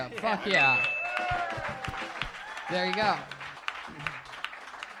stand-up. Fuck yeah. There you go.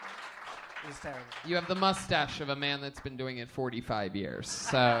 It was terrible. You have the mustache of a man that's been doing it 45 years.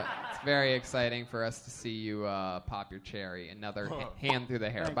 So it's very exciting for us to see you pop your cherry. Another hand through the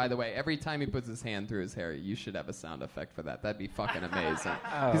hair. By the way, every time he puts his hand through his hair, you should have a sound effect for that. That'd be fucking amazing.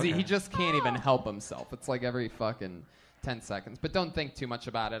 Because he just can't even help himself. It's like every fucking 10 seconds. But don't think too much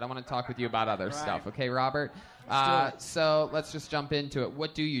about it. I want to talk with you about other stuff. Okay, Robert? So let's just jump into it.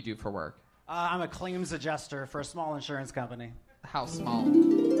 What do you do for work? I'm a claims adjuster for a small insurance company. How small?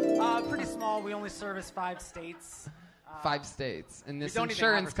 Pretty small. We only service 5 states. 5 states. And this don't even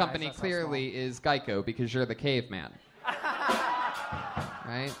insurance advertise, company that's how clearly is Geico because you're the caveman.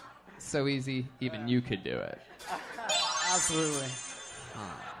 Right? So easy, even you could do it. Absolutely.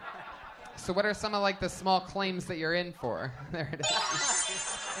 So what are some of like the small claims that you're in for? There it is.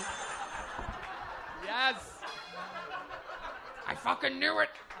 Yes. I fucking knew it.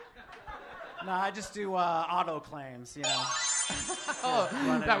 No, I just do auto claims, you know. Oh,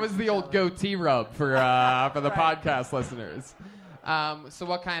 that was the old goatee rub for the podcast listeners. So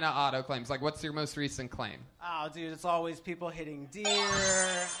what kind of auto claims? Like, what's your most recent claim? Oh, dude, it's always people hitting deer.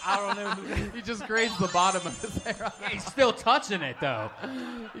 I don't know who. He just grazed the bottom of his hair. Yeah, he's still touching it, though.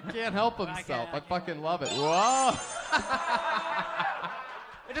 He can't help himself. I fucking love it. Whoa.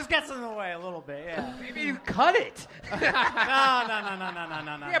 It just gets in the way a little bit, yeah. Maybe you cut it. No.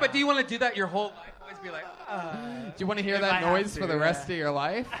 Yeah, but do you want to do that your whole life? Always be like, Do you want to hear that noise for the rest of your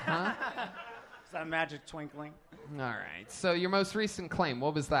life? Huh? Is that magic twinkling? All right. So your most recent claim,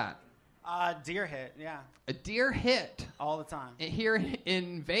 what was that? Deer hit, yeah. A deer hit? All the time. Here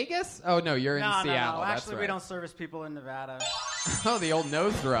in Vegas? Oh, no, you're in Seattle. No. That's Actually, right. we don't service people in Nevada. Oh, the old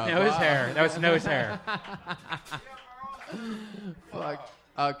nose rub. nose hair. That was nose hair. Fuck.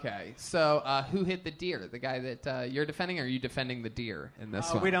 Okay. So who hit the deer? The guy that you're defending, or are you defending the deer in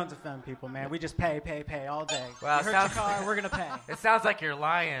this one? We don't defend people, man. We just pay all day. Well, you hurt your car, we're going to pay. It sounds like you're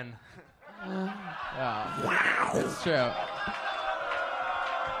lying. Wow. It's true.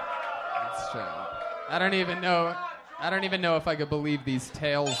 It's true. I don't even know if I could believe these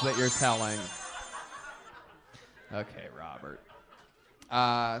tales that you're telling. Okay, Robert.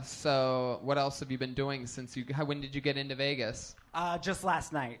 So what else have you been doing since when did you get into Vegas? Just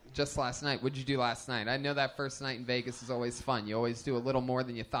last night. Just last night. What did you do last night? I know that first night in Vegas is always fun. You always do a little more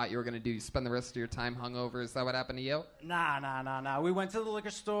than you thought you were going to do. You spend the rest of your time hungover. Is that what happened to you? Nah. We went to the liquor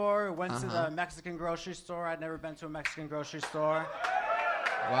store. We went to the Mexican grocery store. I'd never been to a Mexican grocery store.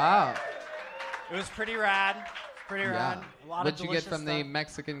 Wow. It was pretty rad. Yeah. A lot What'd of you get from stuff. the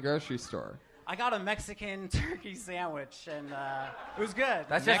Mexican grocery store? I got a Mexican turkey sandwich, and it was good.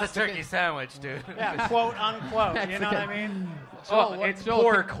 That's just a turkey sandwich, dude. Yeah, quote unquote. You know what I mean? Joel, it's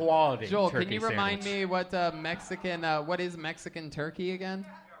poor quality. Joel, turkey can you remind sandwich. me what what is Mexican turkey again?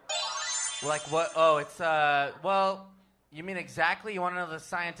 Like what? Oh, it's well, you mean exactly? You want to know the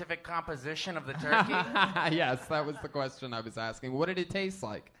scientific composition of the turkey? Yes, that was the question I was asking. What did it taste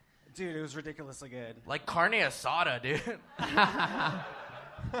like? Dude, it was ridiculously good. Like carne asada, dude.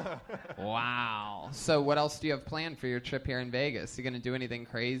 Wow. So what else do you have planned for your trip here in Vegas? You going to do anything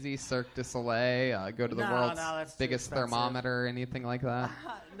crazy? Cirque du Soleil? Go to the world's that's biggest too expensive. thermometer? Anything like that?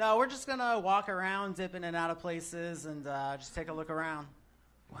 No, we're just going to walk around, dip in and out of places, and just take a look around.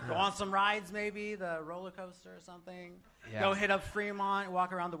 Wow. Go on some rides, maybe, the roller coaster or something. Yeah. Go hit up Fremont,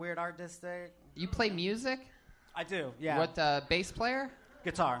 walk around the Weird Art District. You play music? I do, yeah. What, bass player?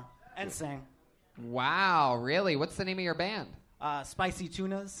 Guitar and sing. Wow, really? What's the name of your band? Spicy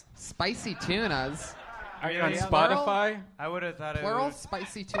Tunas. Spicy Tunas? Are you on Yeah. Spotify? I would have thought it Plural? would,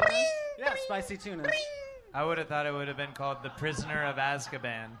 Spicy Tunas? Yeah, Spicy Tunas. I would have thought it would have been called The Prisoner of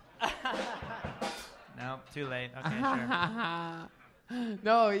Azkaban. No, too late. Okay, sure.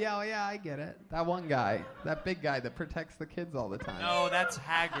 No, yeah, I get it. That one guy, that big guy that protects the kids all the time. No, that's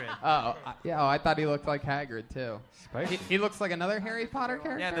Hagrid. I thought he looked like Hagrid too. He looks like another Harry Potter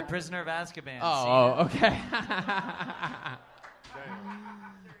character. Yeah, The Prisoner of Azkaban. Oh, okay.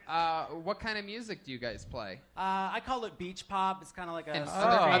 What kind of music do you guys play? I call it beach pop. It's kind of like a And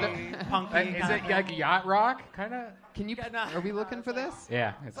surfy, punky. Is it like yacht rock, kind of? Can you? Are we looking for this?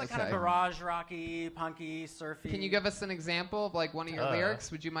 Yeah. It's like kind of garage rocky, punky, surfy. Can you give us an example of like one of your lyrics?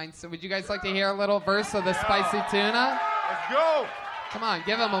 Would you mind? Would you guys like to hear a little verse of the Spicy Tuna? Let's go. Come on,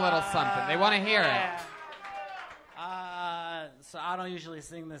 give them a little something. They want to hear it. So I don't usually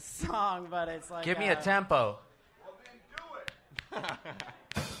sing this song, but it's like. Give me a tempo.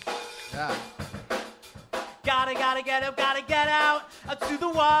 Yeah. Gotta get up, gotta get out to the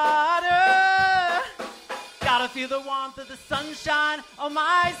water. Gotta feel the warmth of the sunshine on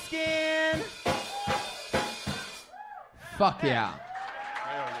my skin. Fuck yeah.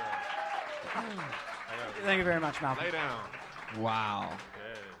 Hell yeah. Thank you very much, Malcolm. Lay down. Wow. Yeah.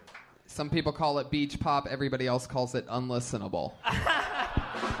 Some people call it beach pop. Everybody else calls it unlistenable.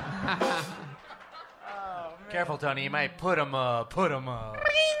 Careful, Tony. You might put 'em up.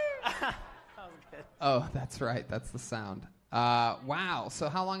 Oh, that's right. That's the sound. Wow. So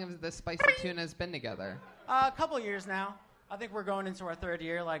how long have the Spicy Tunas been together? A couple years now. I think we're going into our third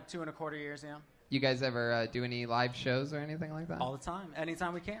year, like 2.25 years, yeah. You guys ever do any live shows or anything like that? All the time,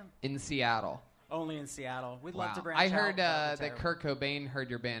 anytime we can. In Seattle. Only in Seattle. We'd love to Wow. branch I out. heard but we're that Kurt Cobain heard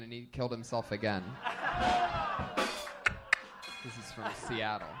your band and he killed himself again. This is from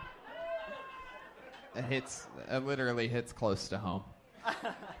Seattle. It literally hits close to home.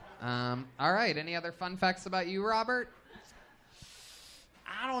 All right. Any other fun facts about you, Robert?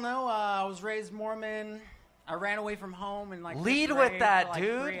 I don't know. I was raised Mormon. I ran away from home in Lead fifth with grade that, for, like,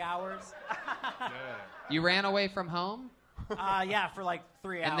 dude. 3 hours. You ran away from home? Yeah, for like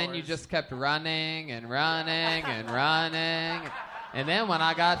 3 hours. And then you just kept running and running and running. And then when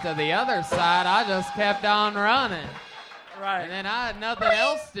I got to the other side, I just kept on running. Right. And then I had nothing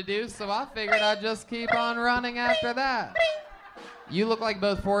else to do, so I figured I'd just keep on running after that. You look like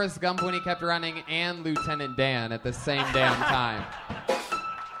both Forrest Gump when he kept running and Lieutenant Dan at the same damn time.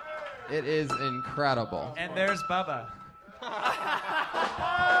 It is incredible. And there's Bubba.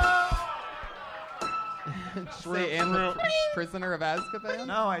 Say, and the Prisoner of Azkaban?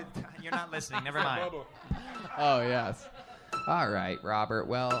 No, you're not listening. Never mind. Oh, yes. All right, Robert.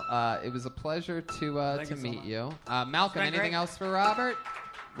 Well, it was a pleasure to meet you. Malcolm, anything else for Robert?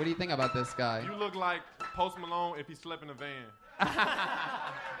 What do you think about this guy? You look like Post Malone if he slept in a van.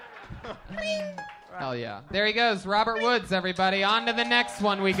 Hell yeah. There he goes, Robert Woods, everybody. On to the next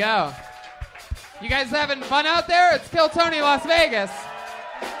one we go. You guys having fun out there? It's Kill Tony Las Vegas.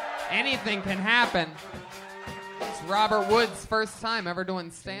 Anything can happen. It's Robert Woods' first time ever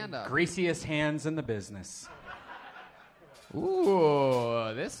doing stand-up. Greasiest hands in the business.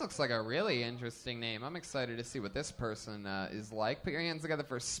 Ooh, this looks like a really interesting name. I'm excited to see what this person is like. Put your hands together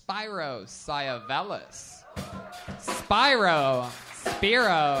for Spiro Sciavelis. Spiro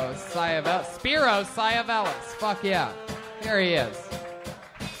Sciavelis. Fuck yeah. Here he is.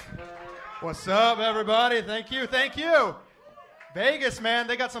 What's up, everybody? Thank you. Vegas, man,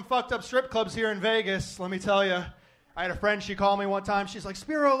 they got some fucked up strip clubs here in Vegas, let me tell you. I had a friend, she called me one time. She's like,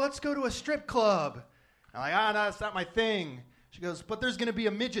 Spiro, let's go to a strip club. I'm like, no, that's not my thing. She goes, but there's going to be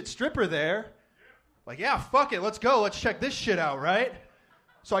a midget stripper there. Like, yeah, fuck it, let's go. Let's check this shit out, right?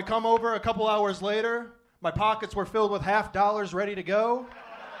 So I come over a couple hours later. My pockets were filled with $50 ready to go.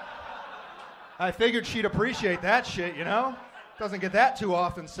 I figured she'd appreciate that shit, you know? Doesn't get that too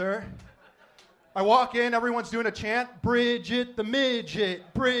often, sir. I walk in, everyone's doing a chant, Bridget the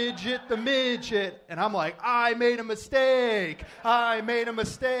midget, Bridget the midget. And I'm like, I made a mistake. I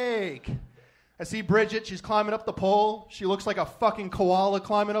see Bridget, she's climbing up the pole. She looks like a fucking koala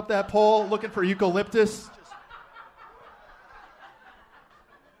climbing up that pole, looking for eucalyptus.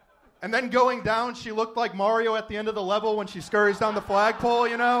 And then going down, she looked like Mario at the end of the level when she scurries down the flagpole,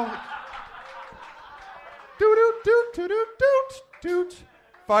 you know? Doot.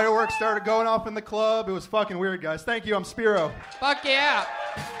 Fireworks started going off in the club. It was fucking weird, guys. Thank you. I'm Spiro. Fuck yeah.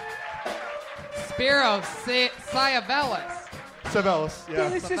 Spiro Sciavelis. Savelis, yeah.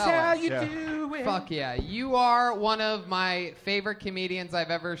 This is how you do it. Fuck yeah. You are one of my favorite comedians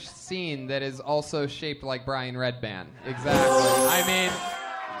I've ever seen that is also shaped like Brian Redban. Exactly. I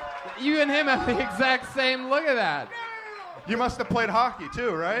mean, you and him have the exact same look at that. You must have played hockey too,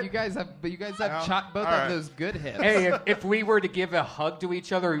 right? You guys have both have those good hips. Hey, if we were to give a hug to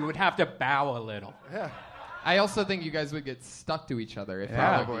each other, we would have to bow a little. Yeah. I also think you guys would get stuck to each other if you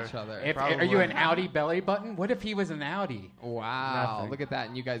hugged each other. Are you an Audi belly button? What if he was an Audi? Wow. Nothing. Look at that.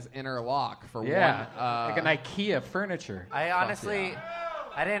 And you guys interlock for one. Like an IKEA furniture. I honestly,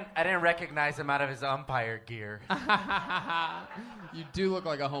 I didn't recognize him out of his umpire gear. You do look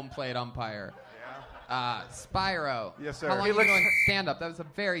like a home plate umpire. Spyro. Yes, sir. How long have you been doing stand-up? That was a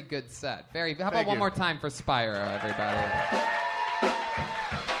very good set. How about one more time for Spyro, everybody?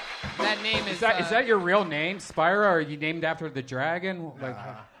 That name is... Is that your real name, Spyro, or are you named after the dragon?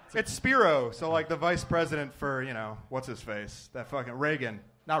 It's Spiro, so like the vice president for, what's his face? That fucking Reagan.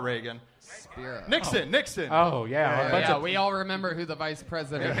 Not Reagan. Spiro. Nixon. Oh, yeah. We all remember who the vice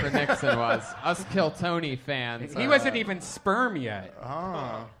president for Nixon was. Us Kill Tony fans. He wasn't even sperm yet.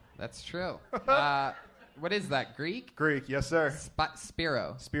 Oh. That's true. What is that, Greek? Greek, yes, sir.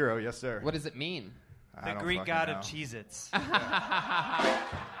 Spiro. Spiro, yes, sir. What does it mean? The Greek god of Cheez-Its.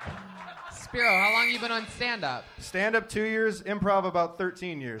 Spiro, how long have you been on stand-up? Stand-up 2 years, improv about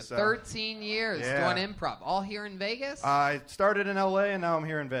 13 years. So. 13 years doing improv. All here in Vegas? I started in L.A. and now I'm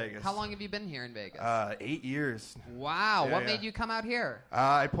here in Vegas. How long have you been here in Vegas? 8 years. Wow. What made you come out here?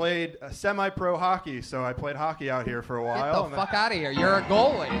 I played semi-pro hockey, so I played hockey out here for a while. Get the fuck out of here. You're a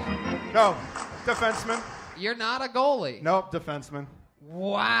goalie. No, defenseman. You're not a goalie. Nope, defenseman.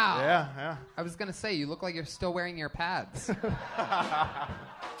 Wow. Yeah. I was going to say, you look like you're still wearing your pads.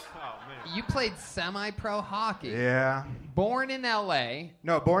 Oh, man. You played semi-pro hockey. Yeah. Born in L.A.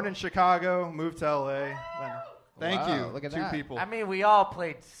 No, born in Chicago, moved to L.A. Thank you. Look at Two that. people. I mean, we all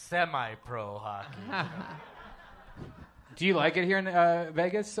played semi-pro hockey. Do you like it here in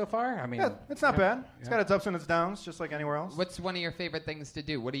Vegas so far? I mean, yeah, it's not bad. It's got its ups and its downs, just like anywhere else. What's one of your favorite things to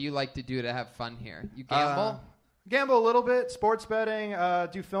do? What do you like to do to have fun here? You gamble? Gamble a little bit, sports betting,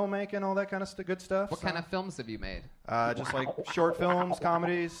 do filmmaking, all that kind of good stuff. What kind of films have you made? Just like short films,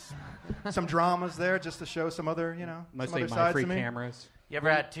 comedies, some dramas there, just to show some other, Mostly some other my sides free to me. cameras. You ever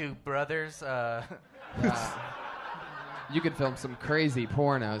had two brothers? You could film some crazy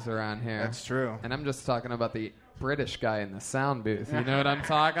pornos around here. That's true. And I'm just talking about the British guy in the sound booth. You know what I'm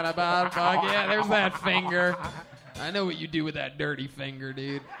talking about? Fuck yeah, there's that finger. I know what you do with that dirty finger,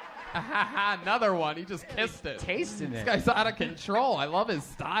 dude. Another one. He just kissed it. Tasting This it. guy's out of control. I love his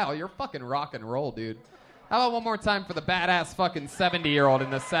style. You're fucking rock and roll, dude. How about one more time for the badass fucking 70-year-old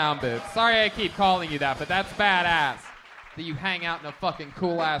in the sound booth? Sorry I keep calling you that, but that's badass. That you hang out in a fucking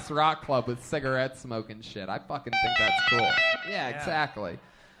cool-ass rock club with cigarette smoke and shit. I fucking think that's cool. Yeah, exactly.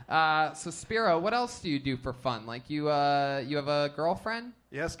 So, Spiro, what else do you do for fun? Like, you have a girlfriend?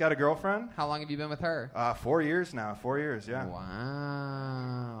 Yes, got a girlfriend. How long have you been with her? 4 years now. 4 years, yeah.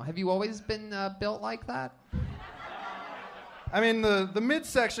 Wow. Have you always been built like that? I mean, the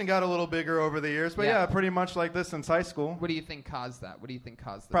midsection got a little bigger over the years, but yeah, pretty much like this since high school. What do you think caused that? What do you think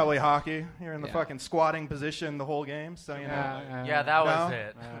caused that? Probably hockey. You're in the fucking squatting position the whole game, so you know. Yeah, that was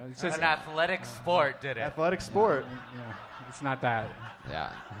it. It's just an athletic sport did it. Athletic sport. Yeah, it's not that.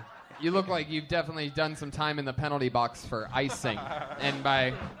 Yeah. You look like you've definitely done some time in the penalty box for icing. and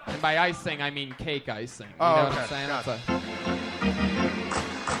by icing, I mean cake icing. You know what I'm saying? Gotcha.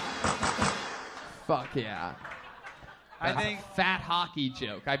 Fuck yeah. I think fat hockey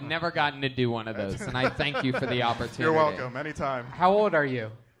joke. I've never gotten to do one of those, and I thank you for the opportunity. You're welcome. Anytime. How old are you?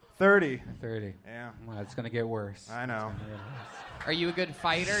 30. 30. Yeah. Well, it's going to get worse. I know. Are you a good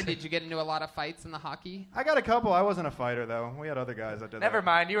fighter? Did you get into a lot of fights in the hockey? I got a couple. I wasn't a fighter, though. We had other guys that did that. Never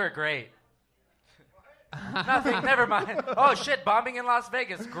mind, you were great. Nothing, never mind. Oh, shit, bombing in Las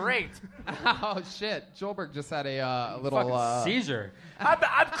Vegas, great. Oh, shit. Joelberg just had a little... seizure.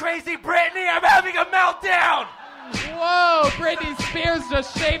 I'm crazy, Brittany. I'm having a meltdown. Whoa, Britney Spears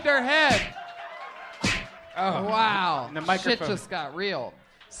just shaved her head. Oh, wow. And the microphone. Shit just got real.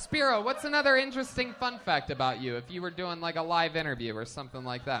 Spiro, what's another interesting fun fact about you if you were doing like a live interview or something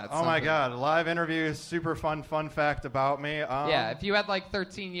like that? Oh, my God. Live interview is super fun fact about me. Yeah, if you had like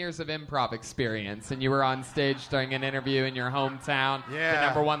 13 years of improv experience and you were on stage during an interview in your hometown, the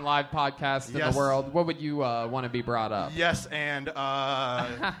 #1 live podcast in the world, what would you want to be brought up? Yes, and...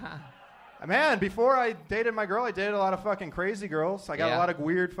 Man, before I dated my girl, I dated a lot of fucking crazy girls. I got a lot of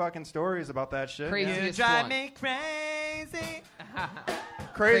weird fucking stories about that shit. Craziest You drive one. me crazy.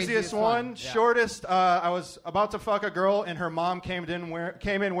 Craziest one. Shortest, I was about to fuck a girl, and her mom came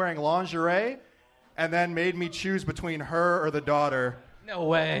in wearing lingerie, and then made me choose between her or the daughter. No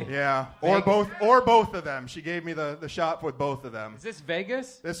way. Yeah, Vegas? or both of them. She gave me the shot with both of them. Is this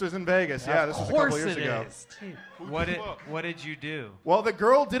Vegas? This was in Vegas. Yeah, this was a couple years ago. What did you do? Well, the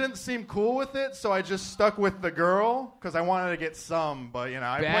girl didn't seem cool with it, so I just stuck with the girl because I wanted to get some. But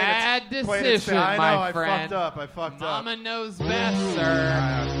I Bad played it decision, I know, my friend. I fucked up. Mama knows best,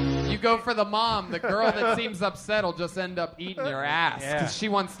 sir. You go for the mom. The girl that seems upset will just end up eating your ass because she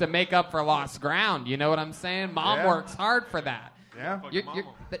wants to make up for lost ground. You know what I'm saying? Mom works hard for that. Yeah.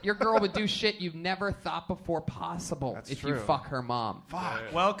 Your girl would do shit you've never thought before possible if you fuck her mom. Fuck.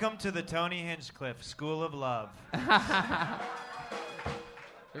 Welcome to the Tony Hinchcliffe School of Love. I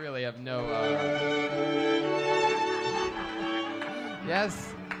really have no...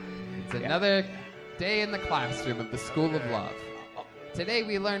 Yes, it's another day in the classroom of the School of Love. Today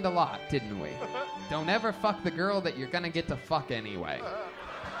we learned a lot, didn't we? Don't ever fuck the girl that you're gonna get to fuck anyway.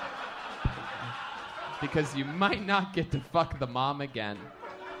 Because you might not get to fuck the mom again.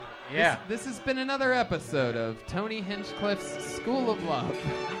 Yeah. This has been another episode of Tony Hinchcliffe's School of Love,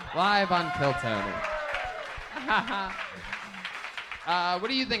 live on Kill Tony. What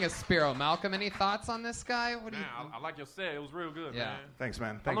do you think of Spiro? Malcolm, any thoughts on this guy? What do you I like your set. It was real good, man. Thanks,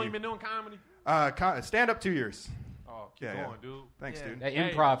 man. How Thank long you. you been doing comedy? Stand-up 2 years. Oh, keep Yeah, going, dude. Thanks, dude. That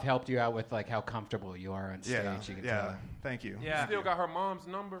improv helped you out with like how comfortable you are on stage. You can tell. Thank you. Yeah. Still got her mom's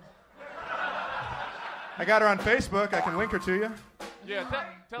number? I got her on Facebook. I can link her to you. Yeah,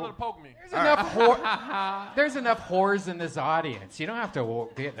 tell her to poke me. There's enough whores in this audience. You don't have to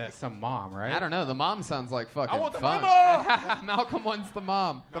get some mom, right? I don't know. The mom sounds like fucking I want the fun. mama! Malcolm wants the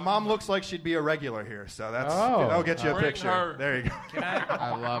mom. The mom looks like she'd be a regular here, so Oh. that'll get you a Bring picture. her. There you go.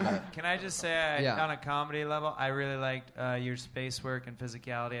 I love it. Can I just say, on a comedy level, I really liked your space work and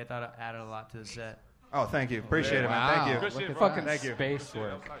physicality. I thought it added a lot to the set. Oh, thank you. Appreciate it, man. Wow. Thank you. Good Look shit, at bro. fucking Thank you. space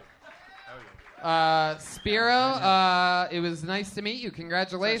work. Spiro, it was nice to meet you.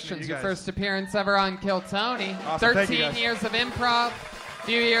 Congratulations. you Your guys. first appearance ever on Kill Tony. Awesome. Thank you, 13 guys. years of improv,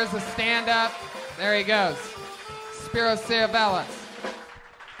 few years of stand-up. There he goes. Spiro Cerevelis.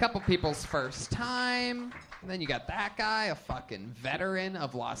 Couple people's first time. And then you got that guy, a fucking veteran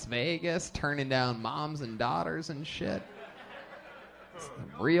of Las Vegas, turning down moms and daughters and shit.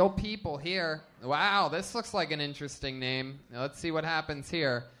 Real people here. Wow, this looks like an interesting name. Now, let's see what happens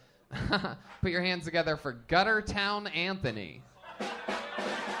here. Put your hands together for Guttertown Anthony.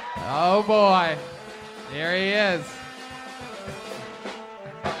 Oh boy, there he is.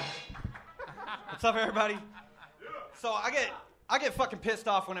 What's up, everybody? So I get fucking pissed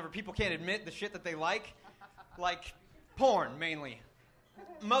off whenever people can't admit the shit that they like porn mainly.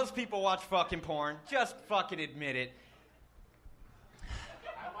 Most people watch fucking porn. Just fucking admit it.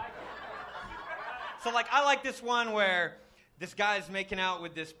 So like I like this one where this guy's making out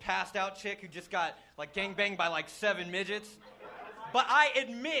with this passed out chick who just got like gangbanged by like 7 midgets. But I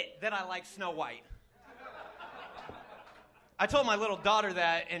admit that I like Snow White. I told my little daughter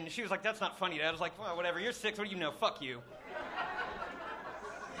that, and she was like, "That's not funny, Dad." I was like, "Well, whatever, you're 6, what do you know? Fuck you."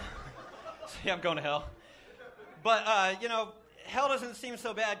 So, yeah, I'm going to hell. But, hell doesn't seem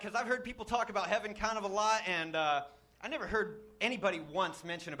so bad, because I've heard people talk about heaven kind of a lot, and I never heard anybody once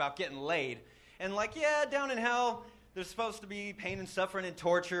mention about getting laid. And like, yeah, down in hell, there's supposed to be pain and suffering and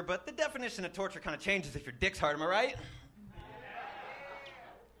torture, but the definition of torture kind of changes if your dick's hard, am I right?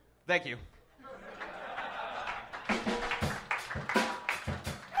 Thank you.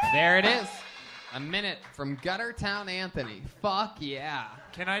 There it is. A minute from Guttertown Anthony. Fuck yeah.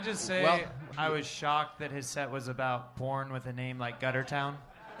 Can I just say I was shocked that his set was about porn with a name like Guttertown?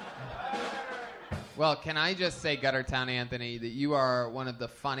 Well, can I just say, Guttertown Anthony, that you are one of the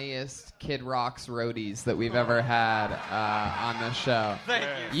funniest Kid Rock's roadies that we've ever had on the show. Thank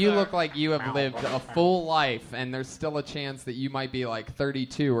you, You sir. look like you have lived a full life, and there's still a chance that you might be like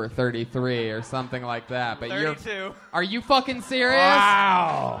 32 or 33 or something like that. But 32. Are you fucking serious?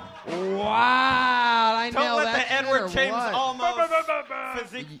 Wow. Wow. I Don't know let that the shit, Edward or James what? almost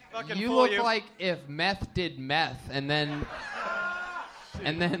physique fucking You fool look you. like if meth did meth and then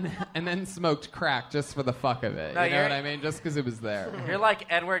smoked crack just for the fuck of it. No, you know you're- what I mean? Just because it was there. You're like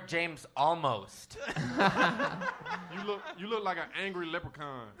Edward James almost. You look like an angry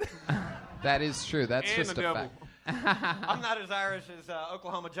leprechaun. That is true. That's And just the a devil. fact. I'm not as Irish as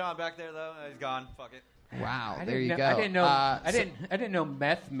Oklahoma John back there, though. He's gone. Fuck it. Wow, I there didn't you know- go. I didn't know. I didn't know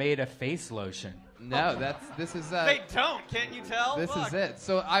meth made a face lotion. No, this is. They don't. Can't you tell? This Fuck. is it.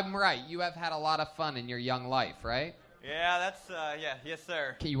 So I'm right. You have had a lot of fun in your young life, right? Yeah, that's yes,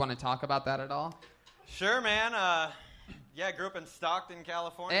 sir. You want to talk about that at all? Sure, man. Yeah, I grew up in Stockton,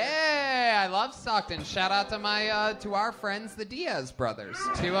 California. Hey, I love Stockton. Shout out to my to our friends, the Diaz brothers,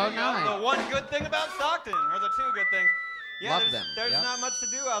 209. The one good thing about Stockton, or the two good things. Yeah, Love there's, them, there's yep. not much to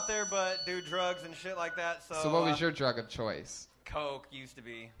do out there but do drugs and shit like that. So, So what was your drug of choice? Coke used to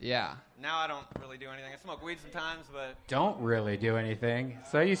be. Yeah. Now I don't really do anything. I smoke weed sometimes, but Don't really do anything.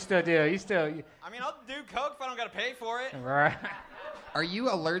 So you still do. I mean, I'll do coke if I don't got to pay for it. Right. Are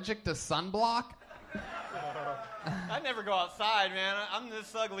you allergic to sunblock? I never go outside, man. I'm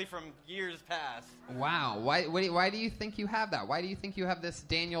this ugly from years past. Wow. Why do you think you have that? Why do you think you have this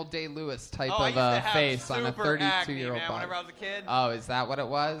Daniel Day-Lewis type I of used to have face on a super 32-year-old acne, man, body? whenever I was a kid. Oh, is that what it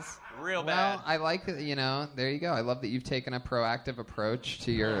was? Real Well, bad. I like it. There you go. I love that you've taken a proactive approach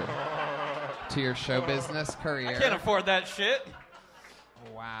to your show business career. I can't afford that shit.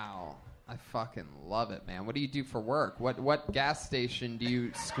 Wow. I fucking love it, man. What do you do for work? What gas station do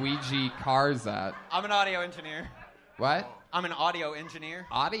you squeegee cars at? I'm an audio engineer. What? I'm an audio engineer.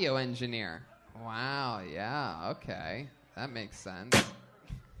 Audio engineer. Wow, yeah, okay. That makes sense.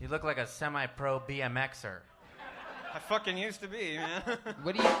 You look like a semi-pro BMXer. I fucking used to be, man.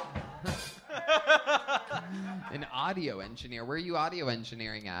 What do you... An audio engineer. Where are you audio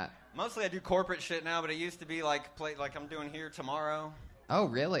engineering at? Mostly I do corporate shit now, but it used to be like I'm doing here tomorrow. Oh,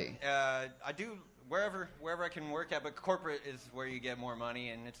 really? I do wherever I can work at, but corporate is where you get more money,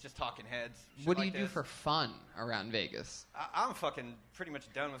 and it's just talking heads. shit What do like you do this. for fun around Vegas? I'm fucking pretty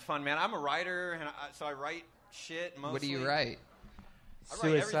much done with fun, man. I'm a writer, and so I write shit mostly. What do you write?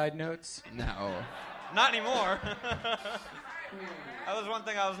 Suicide notes? No. Not anymore. That was one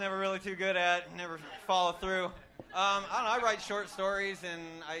thing I was never really too good at, never follow through. I don't know, I write short stories, and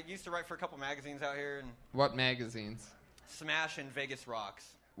I used to write for a couple magazines out here. And What magazines? Smash and Vegas Rocks.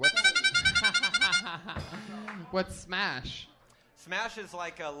 What's Smash? Smash is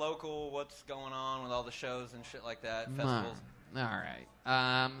like a local what's going on with all the shows and shit like that, festivals. All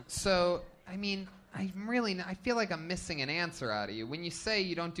right. So, I mean, I feel like I'm missing an answer out of you. When you say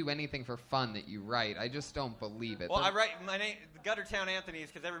you don't do anything for fun that you write, I just don't believe it. Well, I write my name, Guttertown Anthony's,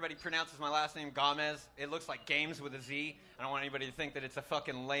 because everybody pronounces my last name Gomez. It looks like games with a Z. I don't want anybody to think that it's a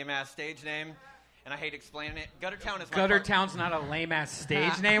fucking lame-ass stage name. and I hate explaining it. Guttertown is my Guttertown's not a lame-ass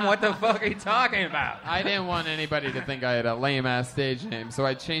stage name? What the fuck are you talking about? I didn't want anybody to think I had a lame-ass stage name, so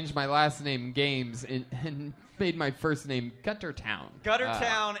I changed my last name, Games, and made my first name Guttertown.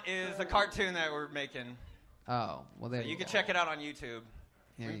 Guttertown is a cartoon that we're making. Oh, well, there you can check it out on YouTube.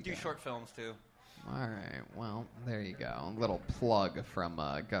 We do short films, too. All right, well, there you go. A little plug from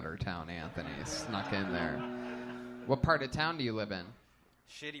Guttertown Anthony snuck in there. What part of town do you live in?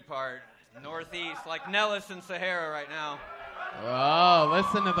 Shitty part. Northeast, like Nellis and Sahara right now. Oh,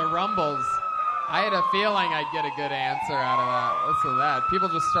 listen to the rumbles. I had a feeling I'd get a good answer out of that. Listen to that. People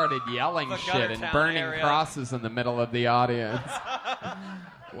just started yelling shit and burning crosses in the middle of the audience.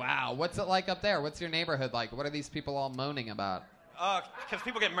 Wow, what's it like up there? What's your neighborhood like? What are these people all moaning about? Because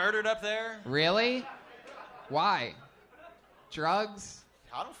people get murdered up there. Really? Why? Drugs?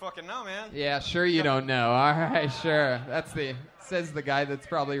 I don't fucking know, man. Yeah, sure you don't know. All right, sure. Says the guy that's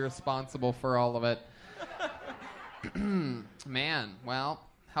probably responsible for all of it. Man, well,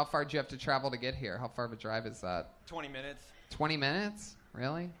 how far do you have to travel to get here? How far of a drive is that? 20 minutes. 20 minutes?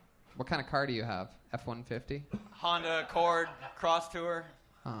 Really? What kind of car do you have? F-150? Honda Accord Cross Tour.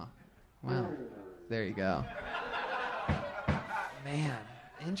 Huh. Well, there you go. Man,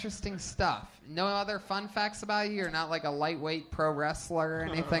 interesting stuff. No other fun facts about you? You're not like a lightweight pro wrestler or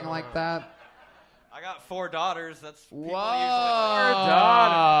anything like that? I got 4 daughters. That's people usually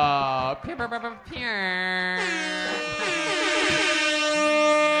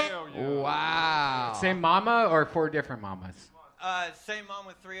Wow. Same mama or 4 different mamas? Same mom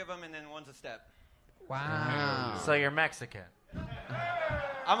with 3 of them, and then one's a step. Wow. So you're Mexican.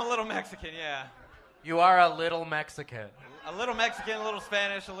 I'm a little Mexican, yeah. You are a little Mexican. A little Mexican, a little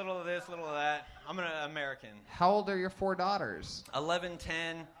Spanish, a little of this, a little of that. I'm an American. How old are your 4 daughters? 11,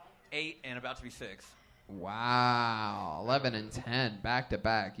 10, 8, and about to be 6. Wow. 11 and 10, back to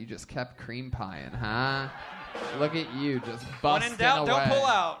back. You just kept cream pieing, huh? Look at you, just busting When in doubt, away. don't pull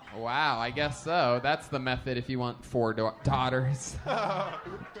out. Wow, I guess so. That's the method if you want 4 daughters.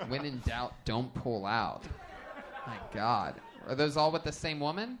 When in doubt, don't pull out. My God. Are those all with the same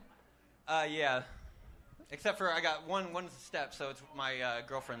woman? Yeah. Except for I got one's a step, so it's my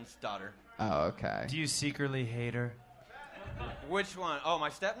girlfriend's daughter. Oh, okay. Do you secretly hate her? Which one? Oh, my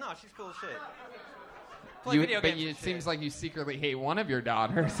step? No, she's cool as shit. It seems like you secretly hate one of your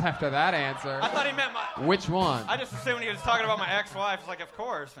daughters after that answer. I thought he meant my... Which one? I just assumed he was talking about my ex-wife. It's like, of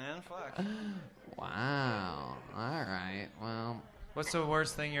course, man. Fuck. Wow. All right. Well... What's the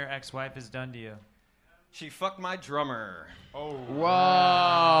worst thing your ex-wife has done to you? She fucked my drummer. Oh.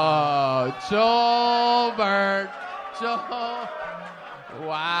 Whoa. Joelberg. Joel.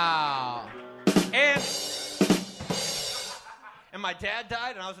 Wow. And my dad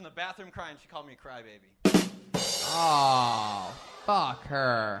died, and I was in the bathroom crying. She called me a crybaby. Oh, fuck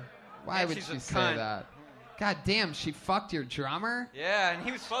her. Why would she's she a say cunt. that? God damn, she fucked your drummer? Yeah, and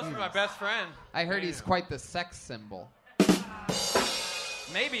he was supposed to be my best friend. I heard he's quite the sex symbol.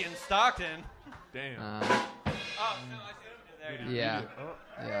 Maybe in Stockton. Damn. Oh, no, I see him there. Yeah.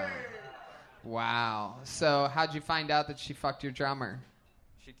 Yeah. Wow. So how'd you find out that she fucked your drummer?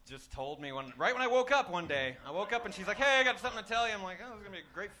 She just told me right when I woke up one day. I woke up and she's like, "Hey, I got something to tell you." I'm like, "Oh, this is gonna be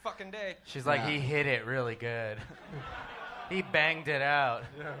a great fucking day." She's like, he hit it really good. He banged it out.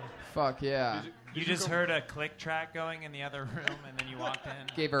 Yeah. Fuck yeah. You just heard a click track going in the other room, and then you walked in.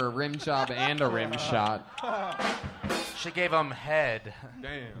 Gave her a rim job and a rim shot. She gave him head.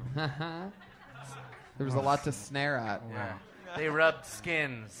 Damn. There was a lot to snare at. Yeah. They rubbed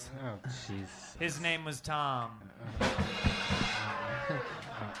skins. Oh, jeez. His name was Tom.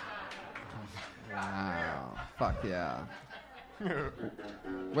 Wow. Fuck yeah.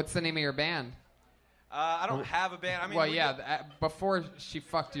 What's the name of your band? I don't have a band. I mean, well, yeah. Before she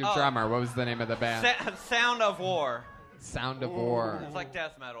fucked your drummer, what was the name of the band? Sound of War. Sound of War. It's like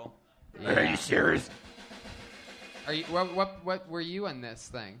death metal. Yeah. Are you serious? Are you? What were you in this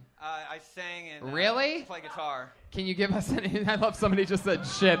thing? I sang and really play guitar. Can you give us any? I love somebody just said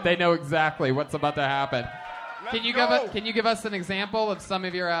shit. They know exactly what's about to happen. Can you give us an example of some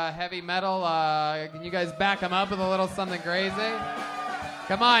of your heavy metal? Can you guys back them up with a little something crazy?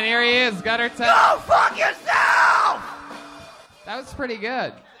 Come on, here he is, Guttertown. Go fuck yourself! That was pretty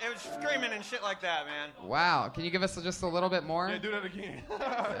good. It was screaming and shit like that, man. Wow. Can you give us just a little bit more? Yeah, do that again.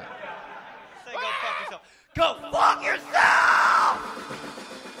 Say go fuck yourself. Go fuck yourself!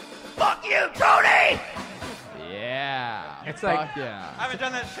 Fuck you, Tony! Yeah. It's fuck like yeah. I haven't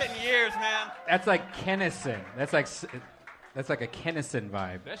done that shit in years, man. That's like Kennison. That's like a Kennison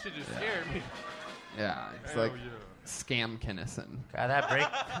vibe. That shit just scared me. Yeah, it's Hell like yeah. Scam Kennison. God,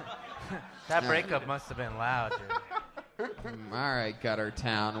 that breakup must have been loud, dude. All right, Gutter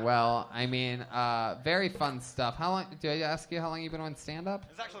Town. Well, I mean, very fun stuff. How long? Did I ask you how long you've been doing stand-up?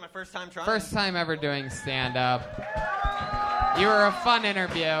 It's actually my first time trying. First time ever doing stand-up. You were a fun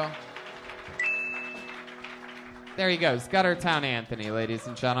interview. There he goes, Guttertown Anthony, ladies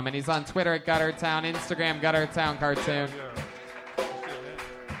and gentlemen. He's on Twitter at Guttertown, Instagram Guttertown Cartoon.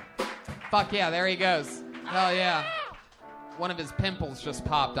 Fuck yeah, there he goes. Hell yeah. One of his pimples just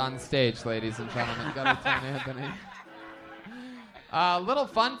popped on stage, ladies and gentlemen. Guttertown Anthony. Little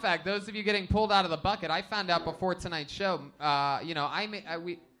fun fact: those of you getting pulled out of the bucket, I found out before tonight's show. I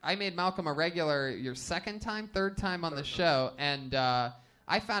made Malcolm a regular your third time on the show, and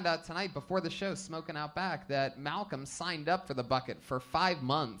I found out tonight before the show, smoking out back, that Malcolm signed up for the bucket for 5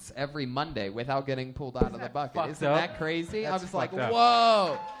 months every Monday without getting pulled out of the bucket. Isn't that crazy? I was like,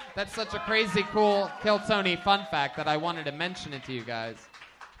 whoa, that's such a crazy, cool Kill Tony fun fact that I wanted to mention it to you guys.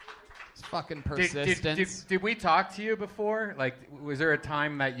 It's fucking persistence. Did we talk to you before? Like, was there a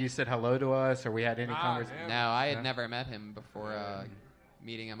time that you said hello to us or we had any conversation? No, I had never met him before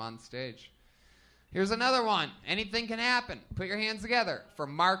meeting him on stage. Here's another one. Anything can happen. Put your hands together for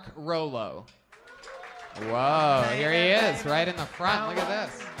Mark Rollo. Whoa, here he is, right in the front. Look at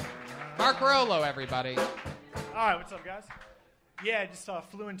this. Mark Rollo, everybody. All right, what's up, guys? Yeah, I just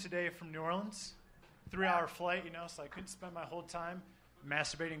flew in today from New Orleans. 3-hour flight, so I couldn't spend my whole time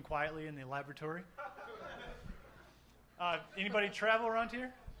masturbating quietly in the laboratory. Anybody travel around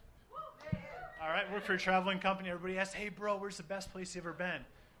here? All right, work for a traveling company. Everybody asks, hey, bro, where's the best place you've ever been?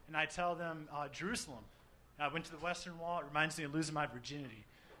 And I tell them, Jerusalem. I went to the Western Wall. It reminds me of losing my virginity.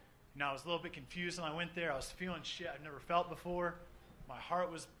 I was a little bit confused when I went there. I was feeling shit I've never felt before. My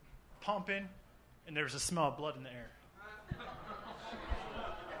heart was pumping, and there was a smell of blood in the air.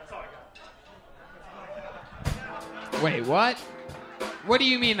 That's all I got. Wait, what? What do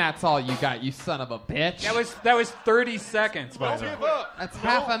you mean that's all you got, you son of a bitch? That was 30 seconds, by Don't the way. give up. That's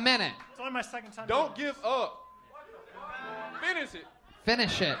half a minute. It's only my second time. Don't give up. Finish it.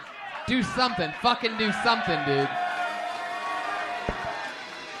 Finish it. Do something. Fucking do something, dude.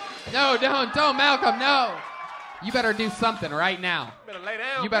 No, don't, Malcolm, no. You better do something right now. You better lay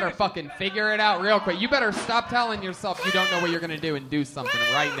down. You better fucking figure it out real quick. You better stop telling yourself you don't know what you're going to do and do something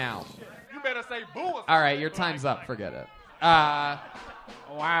right now. You better say boo. All right, your time's up. Forget it.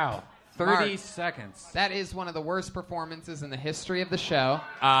 Wow. 30 Mark, seconds. That is one of the worst performances in the history of the show.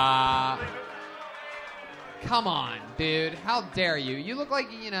 Come on, dude. How dare you? You look like,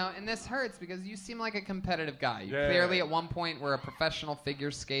 and this hurts because you seem like a competitive guy. You clearly at one point were a professional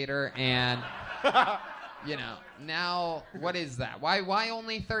figure skater, and, now what is that? Why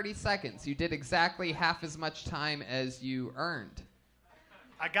only 30 seconds? You did exactly half as much time as you earned.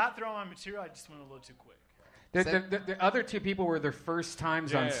 I got through all my material. I just went a little too quick. The other two people were their first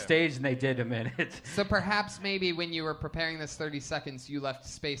times on stage, and they did a minute. So perhaps maybe when you were preparing this 30 seconds, you left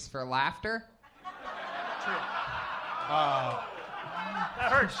space for laughter? True.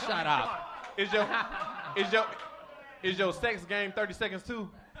 That hurts. Shut up. Is your sex game 30 seconds too?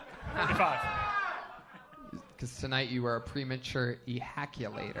 45. Because tonight you were a premature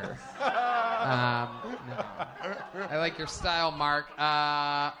ejaculator. No. I like your style, Mark.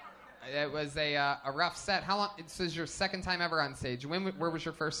 It was a rough set. How long? This is your second time ever on stage. Where was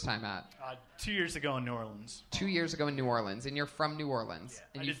your first time at? 2 years ago in New Orleans. 2 years ago in New Orleans, and you're from New Orleans.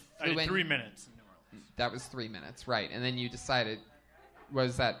 Yeah, And I did 3 minutes in New Orleans. That was 3 minutes, right? And then you decided,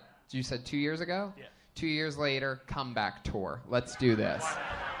 was that? You said 2 years ago? Yeah. 2 years later, comeback tour. Let's do this.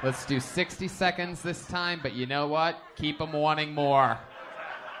 Let's do 60 seconds this time, but you know what? Keep them wanting more.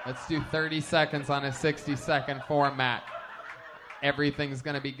 Let's do 30 seconds on a 60-second format. Everything's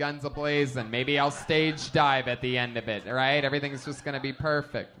going to be guns a-blazing. Maybe I'll stage dive at the end of it, all right? Everything's just going to be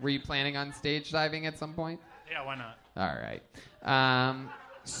perfect. Were you planning on stage diving at some point? Yeah, why not? All right.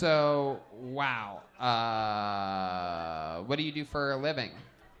 So, wow. What do you do for a living?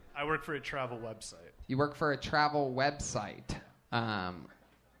 I work for a travel website. You work for a travel website.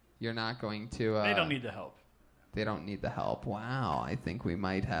 You're not going to... they don't need the help. They don't need the help. Wow, I think we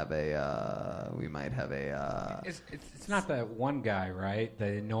might have a... It's not that one guy, right?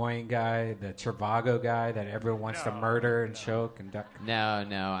 The annoying guy, the Trivago guy that everyone wants to murder and choke and duck.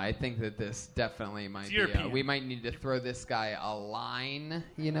 No. I think that this definitely might be... we might need to throw this guy a line.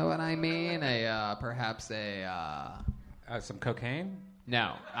 You know what I mean? Perhaps some cocaine?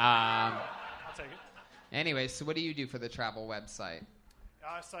 No. I'll take it. Anyway, so what do you do for the travel website?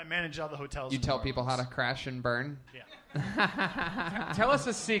 So I manage all the hotels. You tell people how to crash and burn? Yeah. Tell us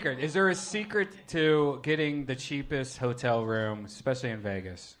a secret. Is there a secret to getting the cheapest hotel room, especially in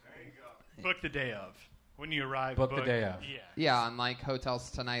Vegas? There you go. Book the day of. When you arrive, book the day of. Yeah. Yeah, on like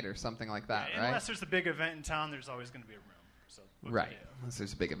Hotels Tonight or something like that, Yeah, right? unless there's a big event in town, there's always going to be a room. So book Right. the day of. Unless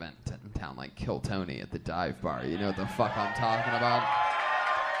there's a big event in town like Kill Tony at the dive bar. You know what the fuck I'm talking about?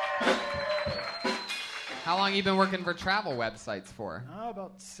 How long you been working for travel websites for?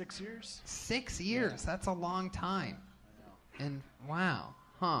 About 6 years. 6 years. That's a long time. And wow.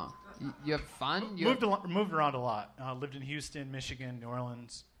 Huh. You have fun? Moved around a lot. Lived in Houston, Michigan, New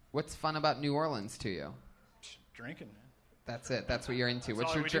Orleans. What's fun about New Orleans to you? Drinking, man. That's it. That's what you're into.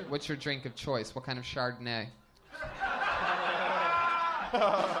 That's all we do. What's your drink of choice? What kind of Chardonnay?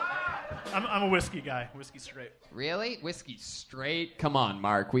 I'm a whiskey guy. Whiskey straight. Really? Whiskey straight? Come on,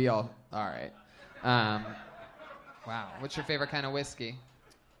 Mark. We all right. Wow. What's your favorite kind of whiskey?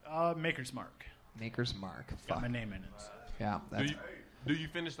 Maker's Mark. Maker's Mark. Got my name in it. Yeah. Do you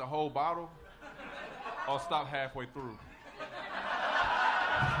finish the whole bottle or stop halfway through?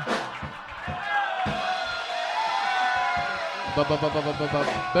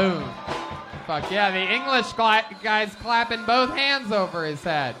 Boom. Fuck yeah, the English guy's clapping both hands over his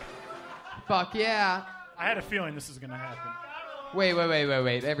head. Fuck yeah. I had a feeling this was going to happen.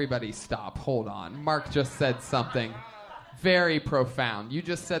 Wait. Everybody stop. Hold on. Mark just said something very profound. You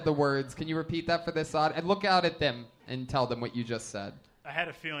just said the words. Can you repeat that for this audience? And look out at them and tell them what you just said. I had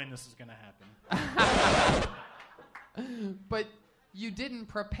a feeling this was going to happen. But you didn't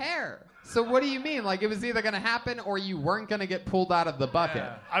prepare. So what do you mean? Like it was either going to happen or you weren't going to get pulled out of the bucket.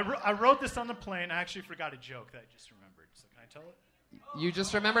 Yeah. I wrote this on the plane. I actually forgot a joke that I just remembered. So can I tell it? You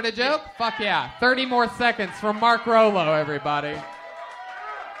just remembered a joke? Fuck yeah. 30 more seconds from Mark Rollo, everybody.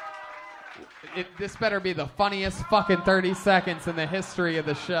 This better be the funniest fucking 30 seconds in the history of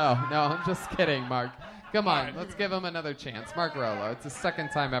the show. No, I'm just kidding, Mark. Come on, let's give him another chance. Mark Rollo, it's his second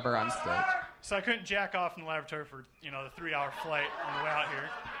time ever on stage. So I couldn't jack off in the laboratory for, the 3-hour flight on the way out here.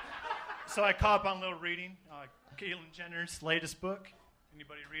 So I caught up on a little reading. Caitlyn Jenner's latest book.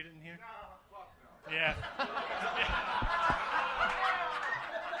 Anybody read it in here? Yeah.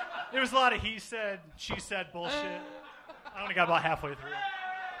 There was a lot of he said, she said bullshit. I only got about halfway through.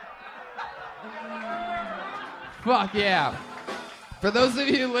 Fuck yeah. For those of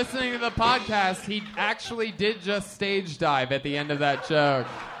you listening to the podcast, he actually did just stage dive at the end of that joke.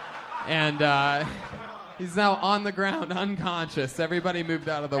 And he's now on the ground, unconscious. Everybody moved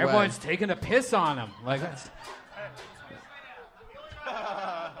out of the way. Everyone's taking a piss on him. Like that's...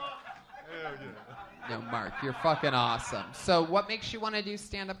 No, Mark, you're fucking awesome. So what makes you want to do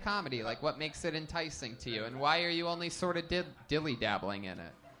stand-up comedy? Like, what makes it enticing to you? And why are you only sort of dilly-dabbling in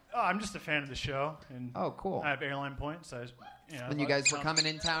it? Oh, I'm just a fan of the show. And oh, cool. I have airline points. And you guys were coming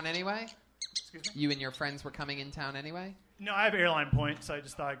in town anyway? Excuse me? You and your friends were coming in town anyway? No, I have airline points. So I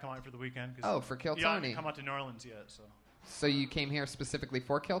just thought I'd come out for the weekend. For Kill You Tony. haven't come out to New Orleans yet, so. So you came here specifically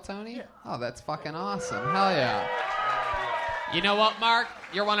for Kill Tony? Yeah. Oh, that's fucking awesome. Hell yeah. You know what, Mark?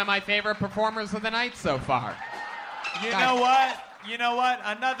 You're one of my favorite performers of the night so far. You know what?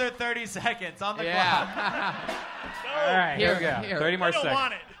 Another 30 seconds on the clock. All right, here we go. 30 more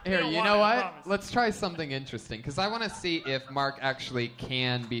seconds. Here, you know what? Let's try something interesting, because I want to see if Mark actually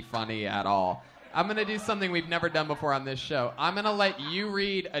can be funny at all. I'm going to do something we've never done before on this show. I'm going to let you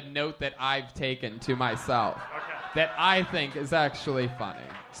read a note that I've taken to myself that I think is actually funny.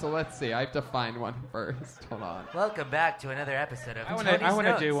 So let's see. I have to find one first. Hold on. Welcome back to another episode of I want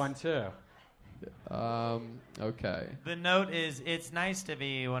to do one, too. Okay. The note is, it's nice to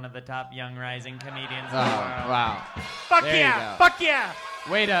be one of the top young rising comedians in the Oh, world. wow. Fuck There yeah! you go. Fuck yeah!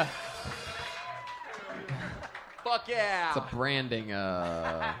 Way to... Fuck yeah! It's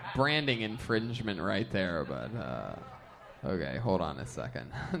a branding infringement right there, but okay, hold on a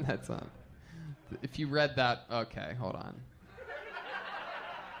second. That's on. If you read that, okay, hold on.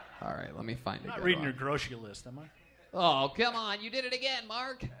 All right, let me find it. I'm not reading your grocery list, am I? Oh, come on, you did it again,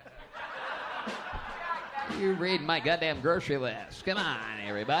 Mark. You read my goddamn grocery list. Come on,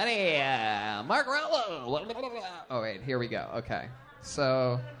 everybody. Mark Rollo. Oh wait, here we go. Okay,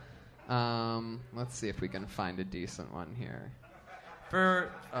 so. Let's see if we can find a decent one here.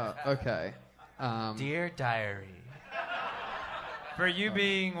 Okay. Dear Diary. For you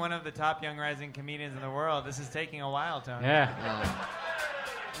being one of the top young rising comedians in the world, this is taking a while, Tony. Yeah.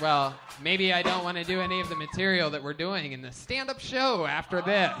 Well, maybe I don't want to do any of the material that we're doing in the stand-up show after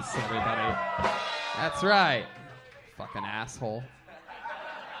this, everybody. That's right. Fucking asshole.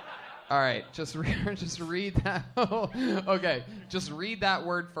 All right, just read that. Okay, just read that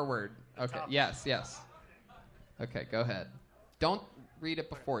word for word. Okay, yes. Okay, go ahead. Don't read it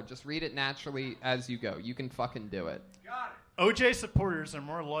before. Just read it naturally as you go. You can fucking do it. OJ supporters are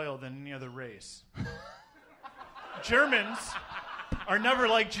more loyal than any other race. Germans are never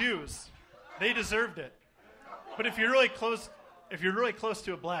like Jews. They deserved it. But if you're really close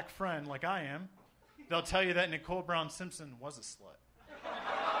to a black friend like I am, they'll tell you that Nicole Brown Simpson was a slut.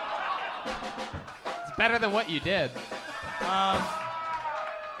 It's better than what you did.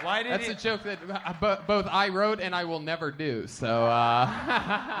 Why did That's a joke that both I wrote and I will never do. So.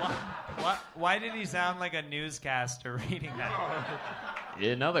 Why did he sound like a newscaster reading that?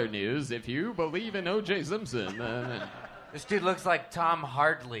 In other news, if you believe in O.J. Simpson, this dude looks like Tom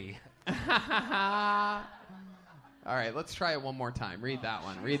Hardy. All right, let's try it one more time. Read that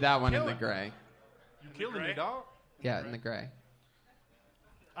one. Read that one in the gray. You killing me, dog? Yeah, in the gray.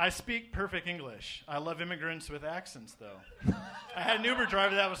 I speak perfect English. I love immigrants with accents, though. I had an Uber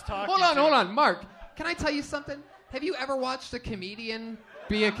driver that was talking. Hold on, Mark. Can I tell you something? Have you ever watched a comedian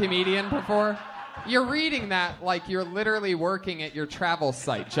be a comedian before? You're reading that like you're literally working at your travel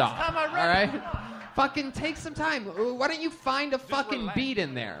site job. All right? Fucking take some time. Why don't you find a fucking beat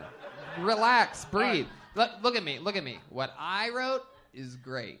in there? Relax, breathe. Look at me. What I wrote is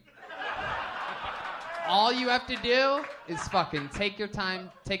great. All you have to do is fucking take your time,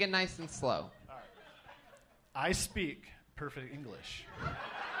 take it nice and slow. I speak perfect English.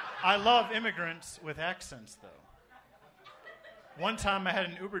 I love immigrants with accents, though. One time I had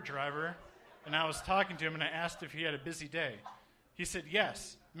an Uber driver, and I was talking to him, and I asked if he had a busy day. He said,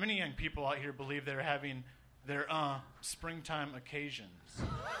 yes, many young people out here believe they're having their springtime occasions.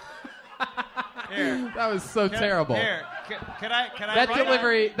 Here. That was so terrible. Can I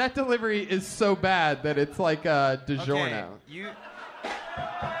That delivery is so bad that it's like DiGiorno.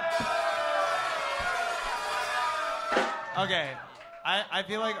 Okay, I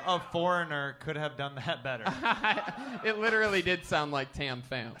feel like a foreigner could have done that better. It literally did sound like Tam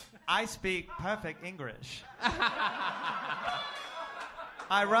Fam. I speak perfect English.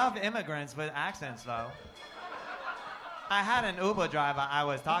 I love immigrants with accents, though. I had an Uber driver I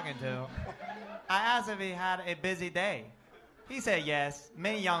was talking to. I asked if he had a busy day. He said yes.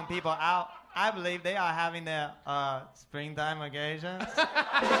 Many young people out, I believe they are having their springtime occasions.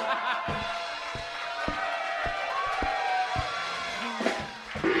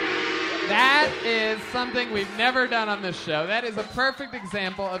 That is something we've never done on this show. That is a perfect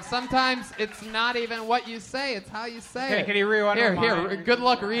example of sometimes it's not even what you say, it's how you say it. Can you rewind? Here. Good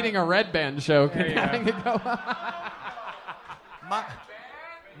luck reading a Redban joke and having it go.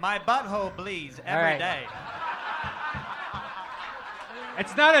 My butthole bleeds every day.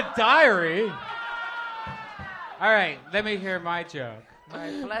 It's not a diary. All right, let me hear my joke.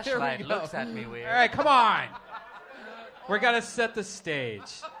 My flashlight looks at me weird. All right, come on. We're gonna set the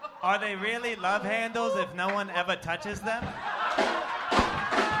stage. Are they really love handles if no one ever touches them?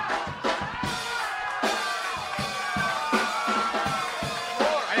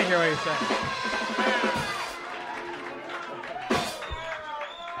 I didn't hear what you said.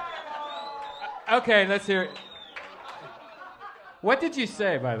 Okay, let's hear it. What did you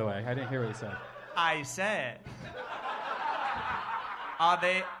say, by the way? I didn't hear what you said. I said, are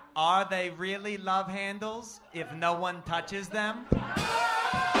they really love handles if no one touches them?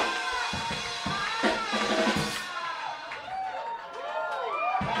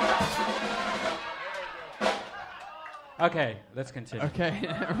 Okay, let's continue. Okay,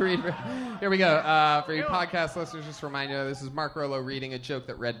 here we go. For you podcast listeners, just a reminder, this is Mark Rollo reading a joke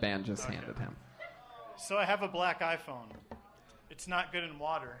that Redban just handed him. So I have a black iPhone. It's not good in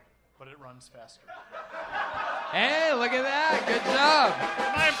water, but it runs faster. Hey, look at that. Good job.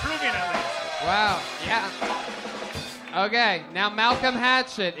 Am I improving at least? Wow, yeah. Okay, now Malcolm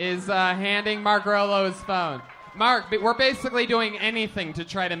Hatchett is handing Mark Rollo his phone. Mark, we're basically doing anything to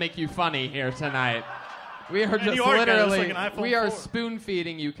try to make you funny here tonight. We are just literally, we are spoon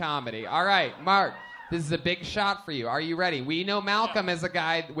feeding you comedy. All right, Mark, this is a big shot for you. Are you ready? We know Malcolm is a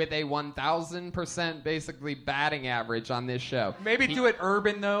guy with a 1,000% basically batting average on this show. Maybe do it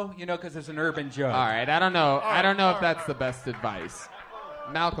urban though, because it's an urban joke. All right, I don't know. I don't know if that's the best advice.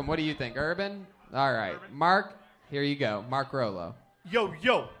 Malcolm, what do you think? Urban? All right, Mark, here you go. Mark Rollo. Yo.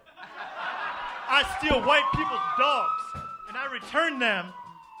 I steal white people's dogs, and I return them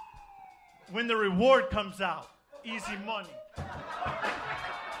when the reward comes out. Easy money.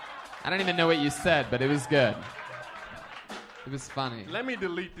 I don't even know what you said, but it was good. It was funny. Let me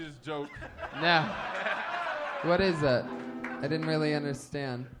delete this joke. No. What is it? I didn't really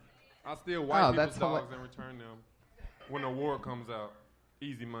understand. I steal white people's dogs and return them when the award comes out.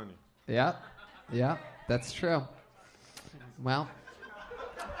 Easy money. Yeah, that's true. Well,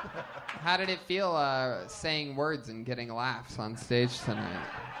 how did it feel saying words and getting laughs on stage tonight?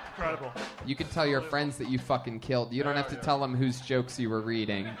 Incredible. You can tell your friends that you fucking killed. You don't have to tell them whose jokes you were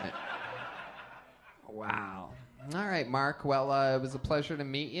reading. Wow. All right, Mark. Well, it was a pleasure to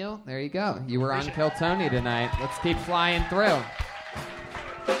meet you. There you go. You were on Kill Tony tonight. Let's keep flying through.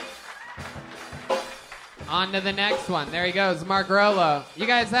 On to the next one. There he goes, Mark Rollo. You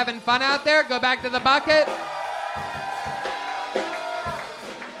guys having fun out there? Go back to the bucket.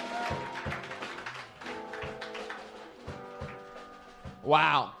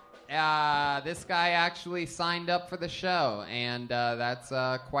 Wow. This guy actually signed up for the show, and that's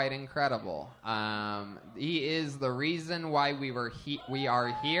quite incredible. He is the reason why we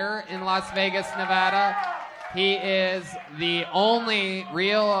are here in Las Vegas, Nevada. He is the only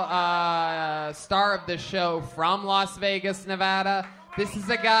real star of the show from Las Vegas, Nevada. This is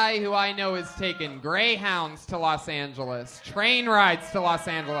a guy who I know has taken Greyhounds to Los Angeles, train rides to Los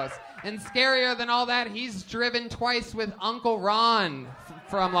Angeles, and scarier than all that, he's driven twice with Uncle Ron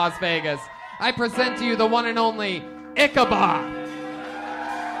from Las Vegas. I present to you the one and only Ichabod,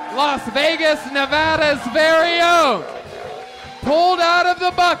 Las Vegas, Nevada's very own, pulled out of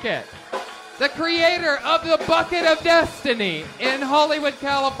the bucket, the creator of the Bucket of Destiny in Hollywood,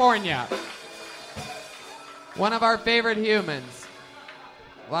 California. One of our favorite humans,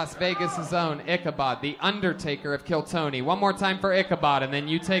 Las Vegas' own Ichabod, the Undertaker of Kill Tony. One more time for Ichabod, and then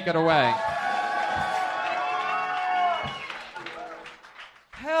you take it away.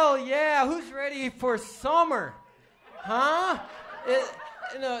 Hell yeah, who's ready for summer? Huh?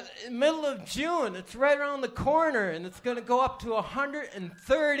 In the middle of June, it's right around the corner, and it's going to go up to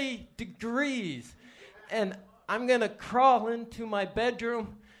 130 degrees. And I'm going to crawl into my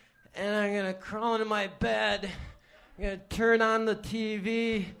bedroom, and I'm going to crawl into my bed. I'm going to turn on the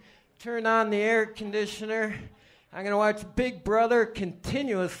TV, turn on the air conditioner. I'm going to watch Big Brother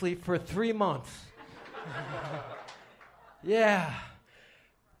continuously for 3 months. Yeah.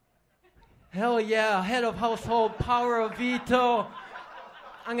 Hell yeah, head of household, power of veto.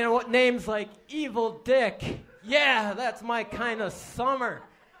 I'm going to want names like Evil Dick. Yeah, that's my kind of summer.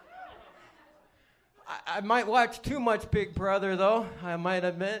 I might watch too much Big Brother, though, I might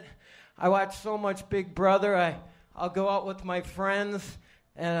admit. I watch so much Big Brother, I'll go out with my friends,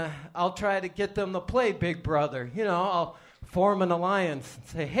 and I'll try to get them to play Big Brother. You know, I'll form an alliance and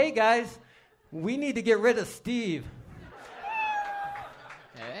say, hey, guys, we need to get rid of Steve.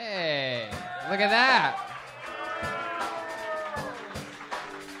 Hey, look at that.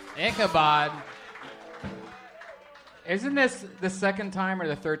 Ichabod. Isn't this the second time or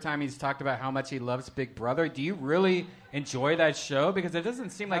the third time he's talked about how much he loves Big Brother? Do you really enjoy that show? Because it doesn't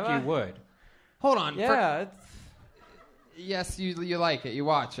seem like you would. Hold on. Yeah. Yes, you like it. You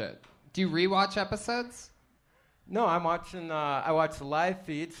watch it. Do you rewatch episodes? No, I'm watching. I watch the live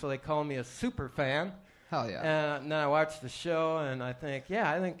feed, so they call me a super fan. Hell yeah. And then I watch the show, and I think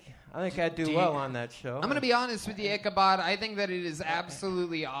I do well on that show. I'm going to be honest with you, Ichabod. I think that it is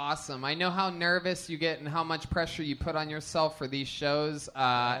absolutely awesome. I know how nervous you get and how much pressure you put on yourself for these shows.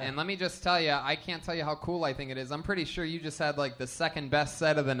 And let me just tell you, I can't tell you how cool I think it is. I'm pretty sure you just had like the second best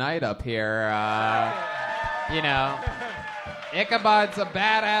set of the night up here. You know, Ichabod's a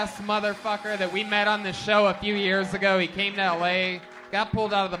badass motherfucker that we met on the show a few years ago. He came to L.A., got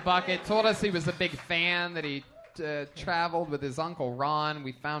pulled out of the bucket, told us he was a big fan, that he traveled with his Uncle Ron.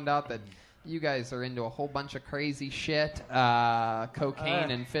 We found out that you guys are into a whole bunch of crazy shit,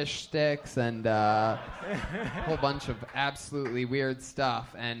 cocaine and fish sticks, and a whole bunch of absolutely weird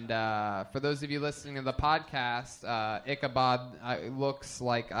stuff. And for those of you listening to the podcast, Ichabod looks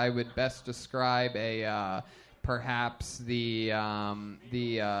like I would best describe a perhaps if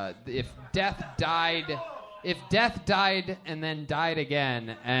death died and then died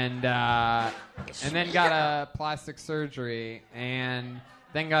again, and then got a plastic surgery, and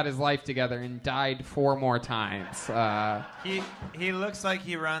then got his life together and died 4 more times. He looks like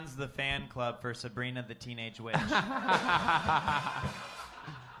he runs the fan club for Sabrina the Teenage Witch.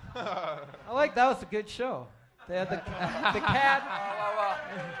 I like that was a good show. They had the cat.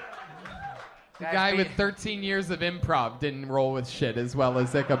 The guy with 13 years of improv didn't roll with shit as well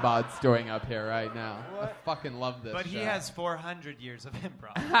as Ichabod's doing up here right now. I fucking love this But show. he has 400 years of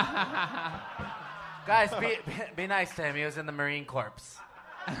improv. Guys, be nice to him. He was in the Marine Corps.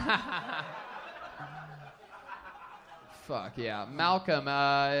 Fuck yeah. Malcolm,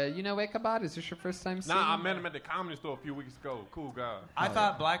 you know Ichabod? Is this your first time seeing him? Nah, I met him at the Comedy Store a few weeks ago. Cool guy. I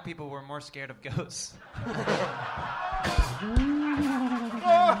thought black people were more scared of ghosts.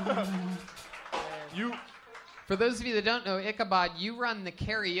 For those of you that don't know, Ichabod, you run the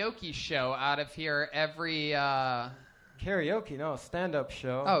karaoke show out of here every... Karaoke? No, stand-up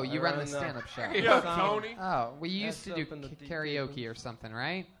show. Oh, you run the stand-up show. Yeah, Tony. Oh, we used to do karaoke or something,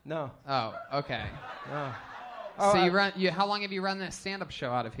 right? No. Oh, okay. No. So how long have you run this stand-up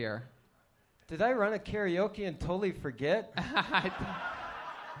show out of here? Did I run a karaoke and totally forget? I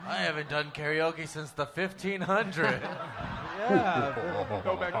haven't done karaoke since the 1500s. Yeah.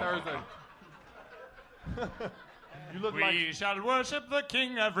 Go back Thursday. You look like... We shall worship the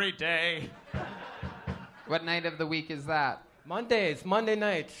King every day. What night of the week is that? Mondays, Monday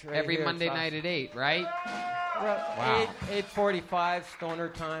nights. Right Every here, Monday it's night at 8, right? Wow. 8:45 stoner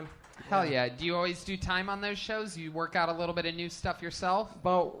time. Hell yeah. Do you always do time on those shows? You work out a little bit of new stuff yourself?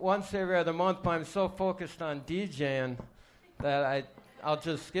 About once every other month, but I'm so focused on DJing that I'll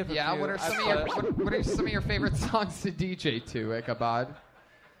just skip a Yeah, few. what are some of your favorite songs to DJ to, Ichabod?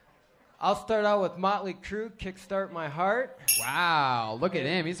 I'll start out with Motley Crue, Kickstart My Heart. Wow, look at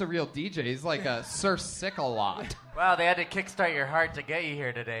him. He's a real DJ. He's like a Sir Sick-a-Lot. Wow, they had to kickstart your heart to get you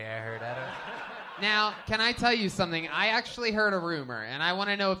here today, I heard. Now, can I tell you something? I actually heard a rumor, and I want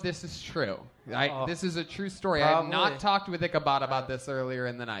to know if this is true. This is a true story. I have not talked with Ichabod about this earlier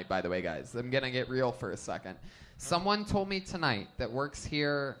in the night, by the way, guys. I'm going to get real for a second. Someone told me tonight that works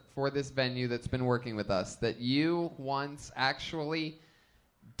here for this venue that's been working with us that you once actually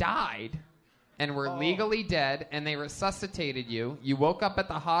died and were legally dead, and they resuscitated you. You woke up at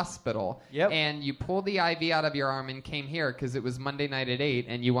the hospital, and you pulled the IV out of your arm and came here because it was Monday night at 8,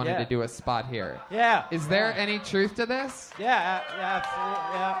 and you wanted to do a spot here. Yeah. Is there any truth to this? Yeah,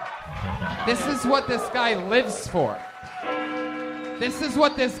 absolutely, yeah. This is what this guy lives for. This is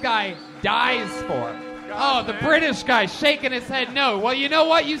what this guy dies for. Oh, the British guy shaking his head no. Well, you know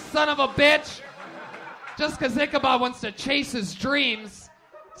what, you son of a bitch? Just because Ichabod wants to chase his dreams,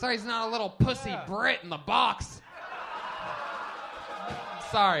 sorry he's not a little pussy Brit in the box.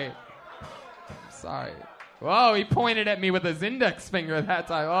 Sorry. Whoa, he pointed at me with his index finger that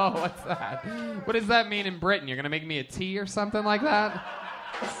time. Oh, what's that? What does that mean in Britain? You're going to make me a tea or something like that?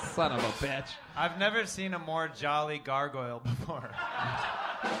 Son of a bitch. I've never seen a more jolly gargoyle before.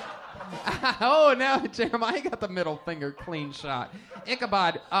 Oh, now Jeremiah got the middle finger clean shot.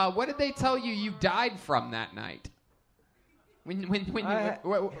 Ichabod, what did they tell you died from that night?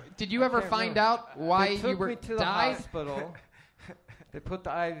 Did you ever find out why you were They took me to the died? hospital. They put the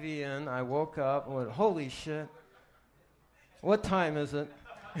IV in. I woke up and went, holy shit. What time is it?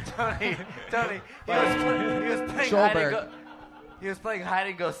 Tony, he was playing hide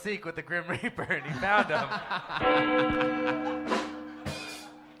and go seek with the Grim Reaper, and he found him.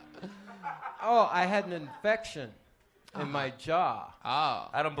 Oh, I had an infection in my jaw. Oh.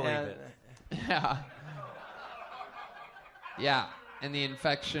 I don't believe it. Yeah. Yeah, and the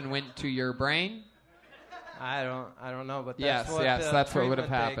infection went to your brain? I don't know, but yes, that's what would have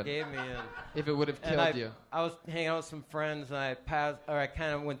treatment happened. They gave me if it would have killed you. I was hanging out with some friends, and I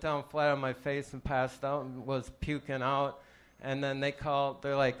kind of went down flat on my face and passed out and was puking out. And then they called.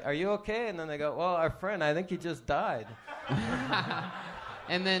 They're like, "Are you okay?" And then they go, "Well, our friend, I think he just died."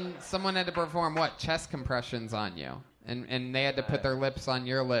 And then someone had to perform what? Chest compressions on you, and they had to put their lips on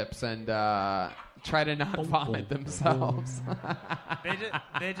your lips and try to not vomit themselves.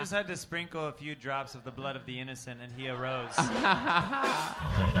 They just had to sprinkle a few drops of the blood of the innocent, and he arose.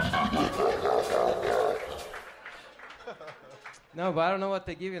 No, but I don't know what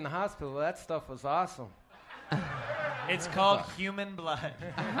they give you in the hospital. That stuff was awesome. It's called human blood.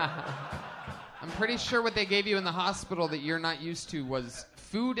 I'm pretty sure what they gave you in the hospital that you're not used to was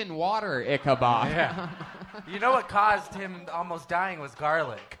food and water, Ichabod. Yeah. You know what caused him almost dying was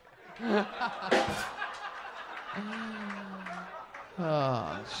garlic.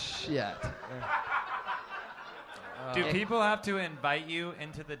 Oh, shit. Do people have to invite you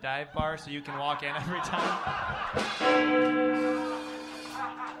into the dive bar so you can walk in every time?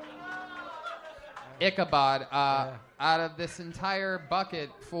 Ichabod, out of this entire bucket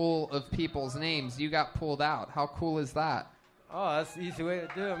full of people's names, you got pulled out. How cool is that? Oh, that's the easy way to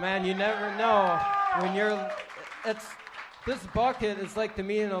do it, man. You never know when this bucket is like the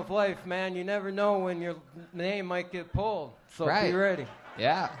meaning of life, man. You never know when your name might get pulled. So be ready.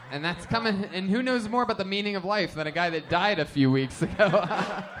 Yeah, and that's coming. And who knows more about the meaning of life than a guy that died a few weeks ago?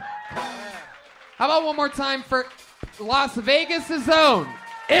 How about one more time for Las Vegas' own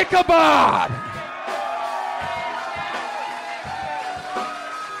Ichabod?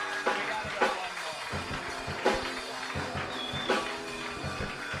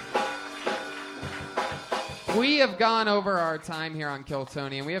 We have gone over our time here on Kill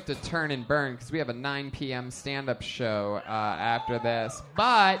Tony, and we have to turn and burn because we have a 9 p.m. stand-up show after this.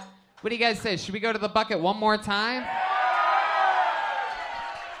 But what do you guys say? Should we go to the bucket one more time?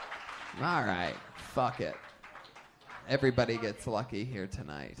 All right. Fuck it. Everybody gets lucky here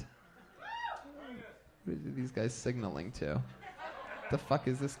tonight. What are these guys signaling to? What the fuck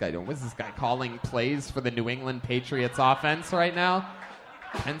is this guy doing? What's this guy calling plays for the New England Patriots offense right now?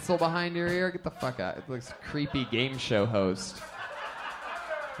 Pencil behind your ear? Get the fuck out. It looks creepy game show host.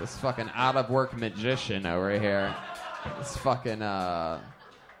 This fucking out of work magician over here. This fucking, Alright.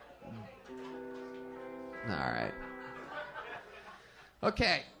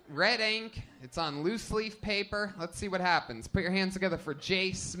 Okay, red ink. It's on loose leaf paper. Let's see what happens. Put your hands together for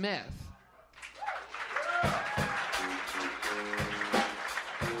Jay Smith.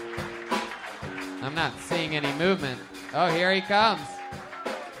 I'm not seeing any movement. Oh, here he comes.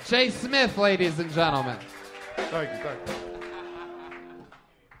 Jay Smith, ladies and gentlemen. Thank you.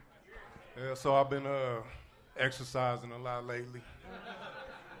 Yeah, so I've been exercising a lot lately.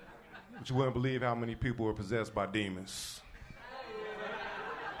 But you wouldn't believe how many people are possessed by demons.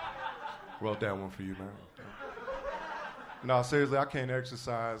 Wrote that one for you, man. No, seriously, I can't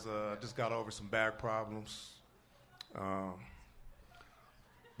exercise. I just got over some back problems.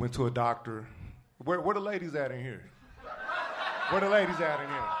 Went to a doctor. Where the ladies at in here? Where the ladies at in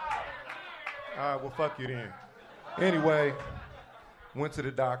here? All right, well, fuck you then. Anyway, went to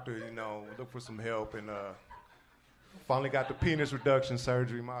the doctor, looked for some help, and finally got the penis reduction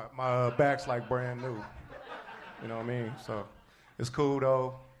surgery. My back's like brand new. You know what I mean? So it's cool,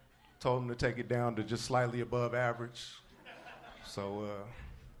 though. Told him to take it down to just slightly above average. So,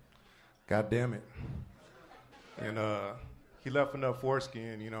 God damn it. And he left enough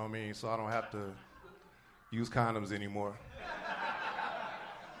foreskin, you know what I mean, so I don't have to use condoms anymore.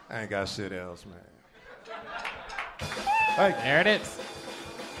 I ain't got shit else, man. Hey. There it is.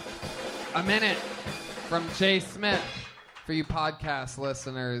 A minute from Jay Smith. For you podcast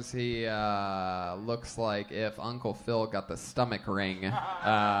listeners, he looks like if Uncle Phil got the stomach ring.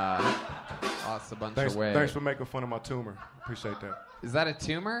 Lost a bunch of weight. Thanks for making fun of my tumor. Appreciate that. Is that a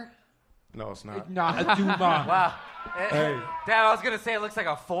tumor? No, it's not. It's not a tumor. Wow. Hey. Dad, I was going to say it looks like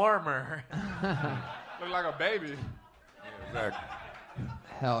a former. Look like a baby. Yeah, exactly.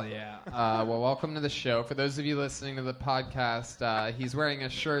 Hell yeah. Well, welcome to the show. For those of you listening to the podcast, he's wearing a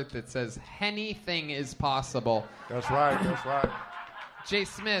shirt that says, "Anything is possible." That's right. Jay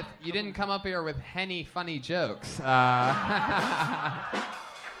Smith, you didn't come up here with any funny jokes. Yep.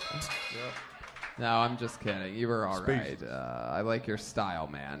 No, I'm just kidding. You were all right. I like your style,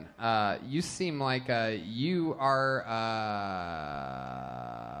 man. You seem like you are,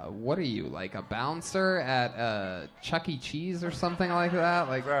 what are you, like a bouncer at Chuck E. Cheese or something like that?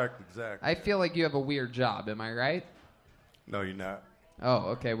 Like, Exactly. I feel like you have a weird job. Am I right? No, you're not. Oh,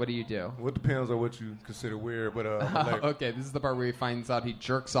 okay. What do you do? Well, it depends on what you consider weird, but okay, this is the part where he finds out he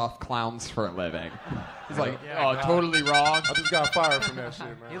jerks off clowns for a living. He's like, totally wrong. I just got fired from that shit,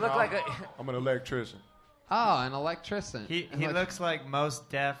 man. You look like I'm an electrician. Oh, an electrician. He looks like most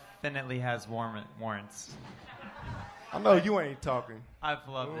definitely has warrants. I know you ain't talking. I've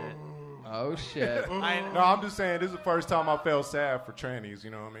loved it. Oh, shit. No, I'm just saying, this is the first time I felt sad for trannies, you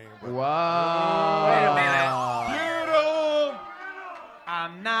know what I mean? But, Whoa. Wait a minute. Beautiful.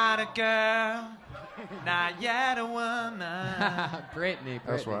 I'm not a girl, not yet a woman. Brittany.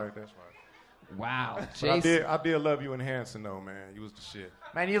 That's right. Wow. I did love you in Hanson, though, man. You was the shit.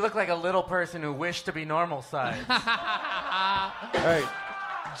 Man, you look like a little person who wished to be normal size. Hey.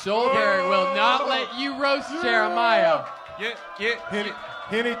 Joel Garrett will not let you roast Jeremiah.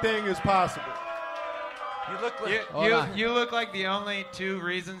 Anything is possible. You look like you look like the only two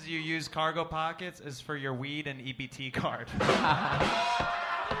reasons you use cargo pockets is for your weed and EBT card.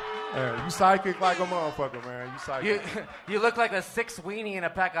 Hey, you psychic like a motherfucker, man. You psychic. You look like a 6 weenie and a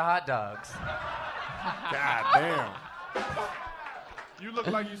pack of hot dogs. God damn. You look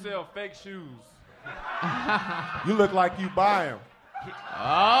like you sell fake shoes. You look like you buy them.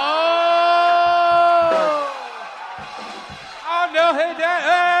 Oh no, hey,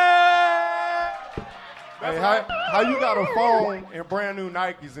 Hey, how you got a phone and brand new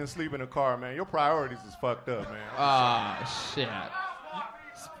Nikes and sleep in a car, man? Your priorities is fucked up, man. Shit.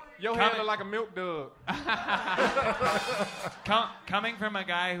 Your head look like a milk dog. Coming from a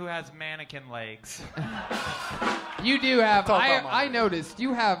guy who has mannequin legs. You do have. I noticed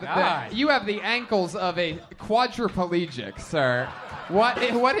you have the ankles of a quadriplegic, sir. What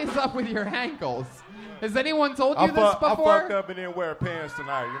is up with your ankles? Has anyone told you this before? I fucked up and didn't wear pants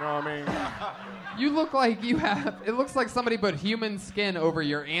tonight. You know what I mean? You look like you have. It looks like somebody put human skin over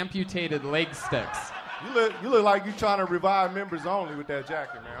your amputated leg sticks. You look like you trying to revive members only with that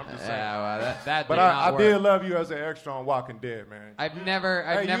jacket, man. I'm just saying. Yeah, well, that. But I did love you as an extra on Walking Dead, man. I've never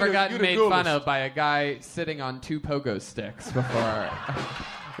gotten made fun of by a guy sitting on 2 pogo sticks before.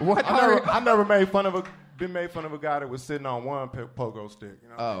 I never been made fun of a guy that was sitting on 1 pogo stick. You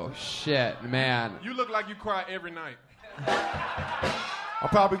know? Oh shit, man. You look like you cry every night. I'm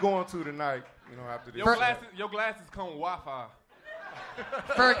probably going to tonight. You know, after this. Your glasses come with Wi-Fi.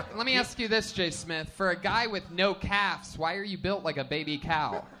 Let me ask you this, Jay Smith. For a guy with no calves, why are you built like a baby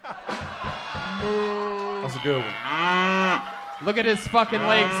cow? That's a good one. Look at his fucking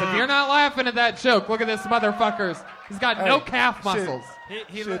legs. If you're not laughing at that joke, look at this motherfucker's. He's got no calf muscles.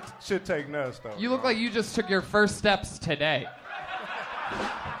 Should take nuts, though. You look like you just took your first steps today.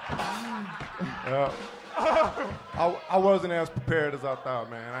 I wasn't as prepared as I thought,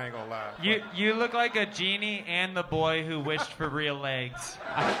 man. I ain't gonna lie. You look like a genie and the boy who wished for real legs.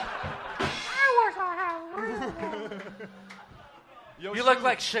 You look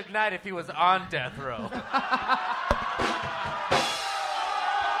like Suge Knight if he was on death row.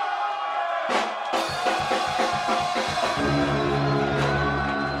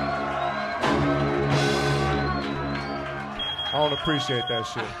 I don't appreciate that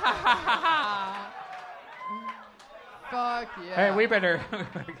shit. Fuck yeah. Hey, we better.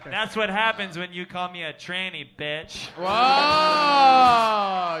 That's what happens when you call me a tranny, bitch. Whoa!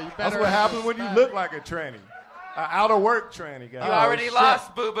 That's what happens when you look like a tranny. An out of work tranny guy. You already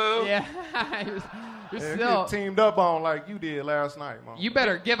lost, boo boo. Yeah. You're still get teamed up on like you did last night, man. You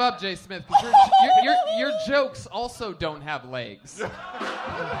better give up, Jay Smith, because your jokes also don't have legs.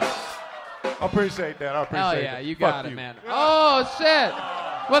 I appreciate that. I appreciate Hell that. yeah, you Fuck got it, you. man. Oh shit.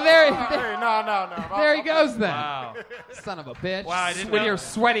 Well, there No. There he goes then. Wow. Son of a bitch. Wow, I didn't with know. your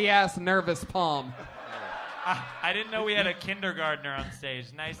sweaty ass nervous palm. I didn't know we had a kindergartner on stage.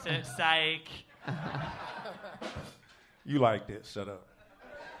 Nice to psych. You like this? Shut up.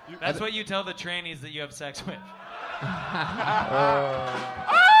 That's what you tell the trannies that you have sex with. I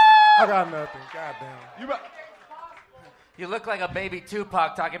got nothing. Goddamn. You look like a baby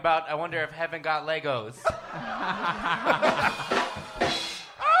Tupac talking about, I wonder if heaven got Legos.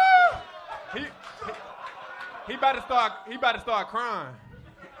 He about to start crying.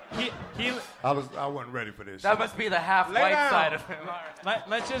 I wasn't ready for this. That shit. must be the half Lay white down. side of him.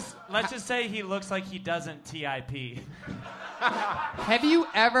 Let's just say he looks like he doesn't TIP. Have you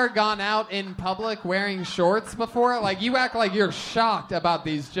ever gone out in public wearing shorts before? Like, you act like you're shocked about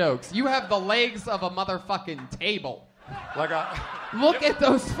these jokes. You have the legs of a motherfucking table. Look at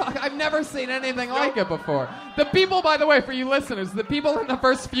those I've never seen anything like it before. The people, by the way, for you listeners, the people in the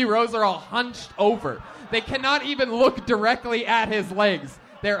first few rows are all hunched over. They cannot even look directly at his legs.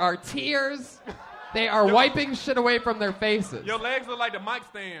 There are tears. They are wiping shit away from their faces. Your legs look like the mic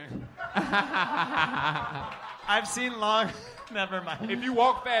stand. I've seen long. Never mind. If you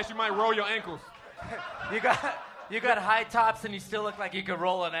walk fast, you might roll your ankles. You got high tops and you still look like you could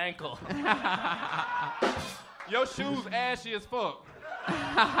roll an ankle. Your shoes ashy as fuck.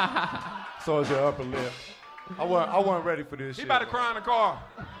 So is your upper lip. I wasn't ready for this He shit. about to cry in the car.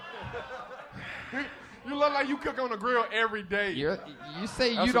 You look like you cook on the grill every day. You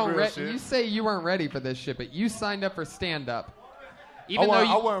say That's you some don't. real shit. You say you weren't ready for this shit, but you signed up for stand up. I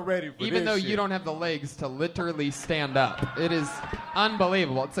wasn't ready for even this though shit. you don't have the legs to literally stand up. It is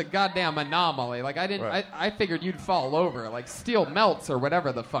unbelievable. It's a goddamn anomaly. Like I figured you'd fall over, like steel melts or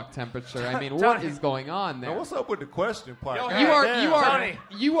whatever the fuck temperature. I mean, what is going on there? Now, what's up with the question part? You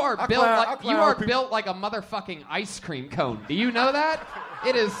are built I climb built like a motherfucking ice cream cone. Do you know that?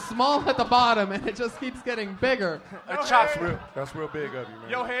 It is small at the bottom and it just keeps getting bigger. That's real big of you, man.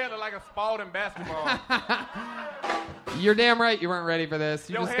 Your head look like a Spalding basketball. You're damn right you weren't ready for this.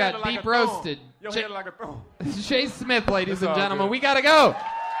 You Your just head got look like deep a thumb. roasted. Your head look like a thumb. Jay Smith, ladies It's and all gentlemen. good. We gotta go.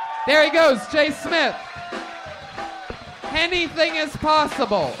 There he goes, Jay Smith. Anything is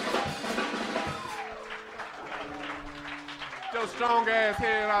possible. Your strong ass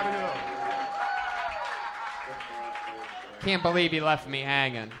head out of here. Can't believe he left me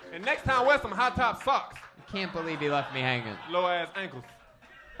hanging. And next time, wear some high top socks. Can't believe he left me hanging. Low ass ankles.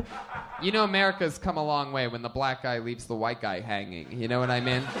 You know America's come a long way when the black guy leaves the white guy hanging. You know what I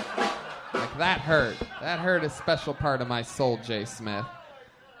mean? Like, that hurt. That hurt a special part of my soul, Jay Smith.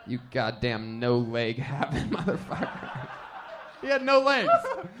 You goddamn no-leg having motherfucker. He had no legs.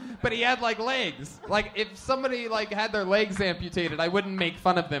 But he had, like, legs. Like, if somebody, like, had their legs amputated, I wouldn't make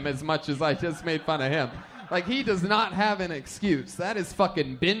fun of them as much as I just made fun of him. Like, he does not have an excuse. That is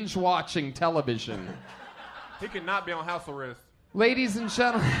fucking binge-watching television. He cannot be on house arrest. Ladies and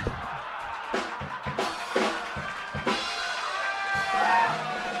gentlemen.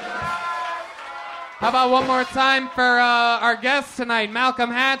 How about one more time for our guest tonight,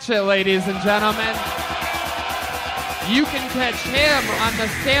 Malcolm Hatchett, ladies and gentlemen. You can catch him on the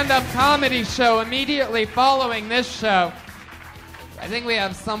stand-up comedy show immediately following this show. I think we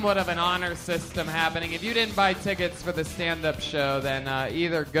have somewhat of an honor system happening. If you didn't buy tickets for the stand-up show, then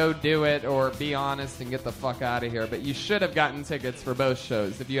either go do it or be honest and get the fuck out of here. But you should have gotten tickets for both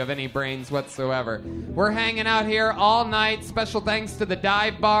shows if you have any brains whatsoever. We're hanging out here all night. Special thanks to the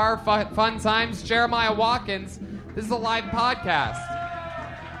Dive Bar, Fun Times, Jeremiah Watkins. This is a live podcast.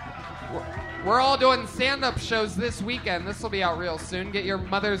 We're all doing stand-up shows this weekend. This will be out real soon. Get your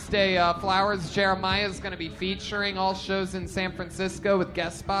Mother's Day flowers. Jeremiah is going to be featuring all shows in San Francisco with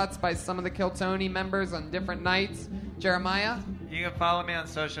guest spots by some of the Kill Tony members on different nights. Jeremiah? You can follow me on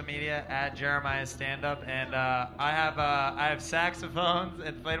social media at Jeremiah Standup, and I have saxophones,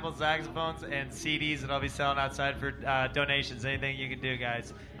 inflatable saxophones, and CDs that I'll be selling outside for donations. Anything you can do,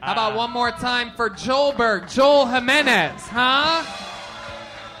 guys. How about one more time for Joelberg, Joel Jimenez, huh?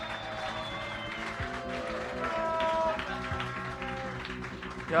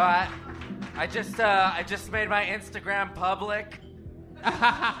 Yo, I just made my Instagram public.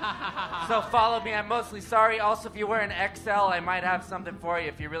 So follow me. I'm mostly sorry. Also, if you wear an XL, I might have something for you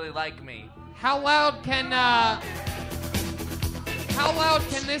if you really like me. How loud can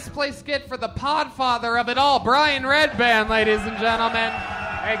this place get for the podfather of it all, Brian Redban, ladies and gentlemen?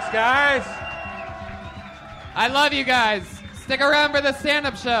 Thanks, guys. I love you guys. Stick around for the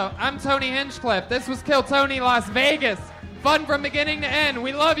stand-up show. I'm Tony Hinchcliffe. This was Kill Tony Las Vegas. Fun from beginning to end.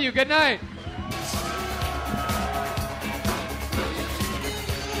 We love you. Good night.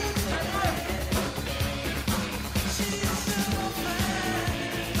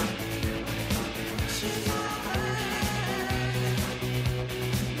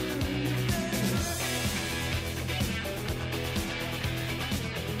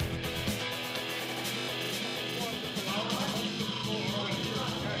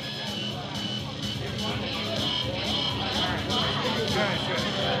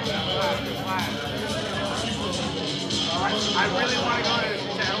 I really want to go to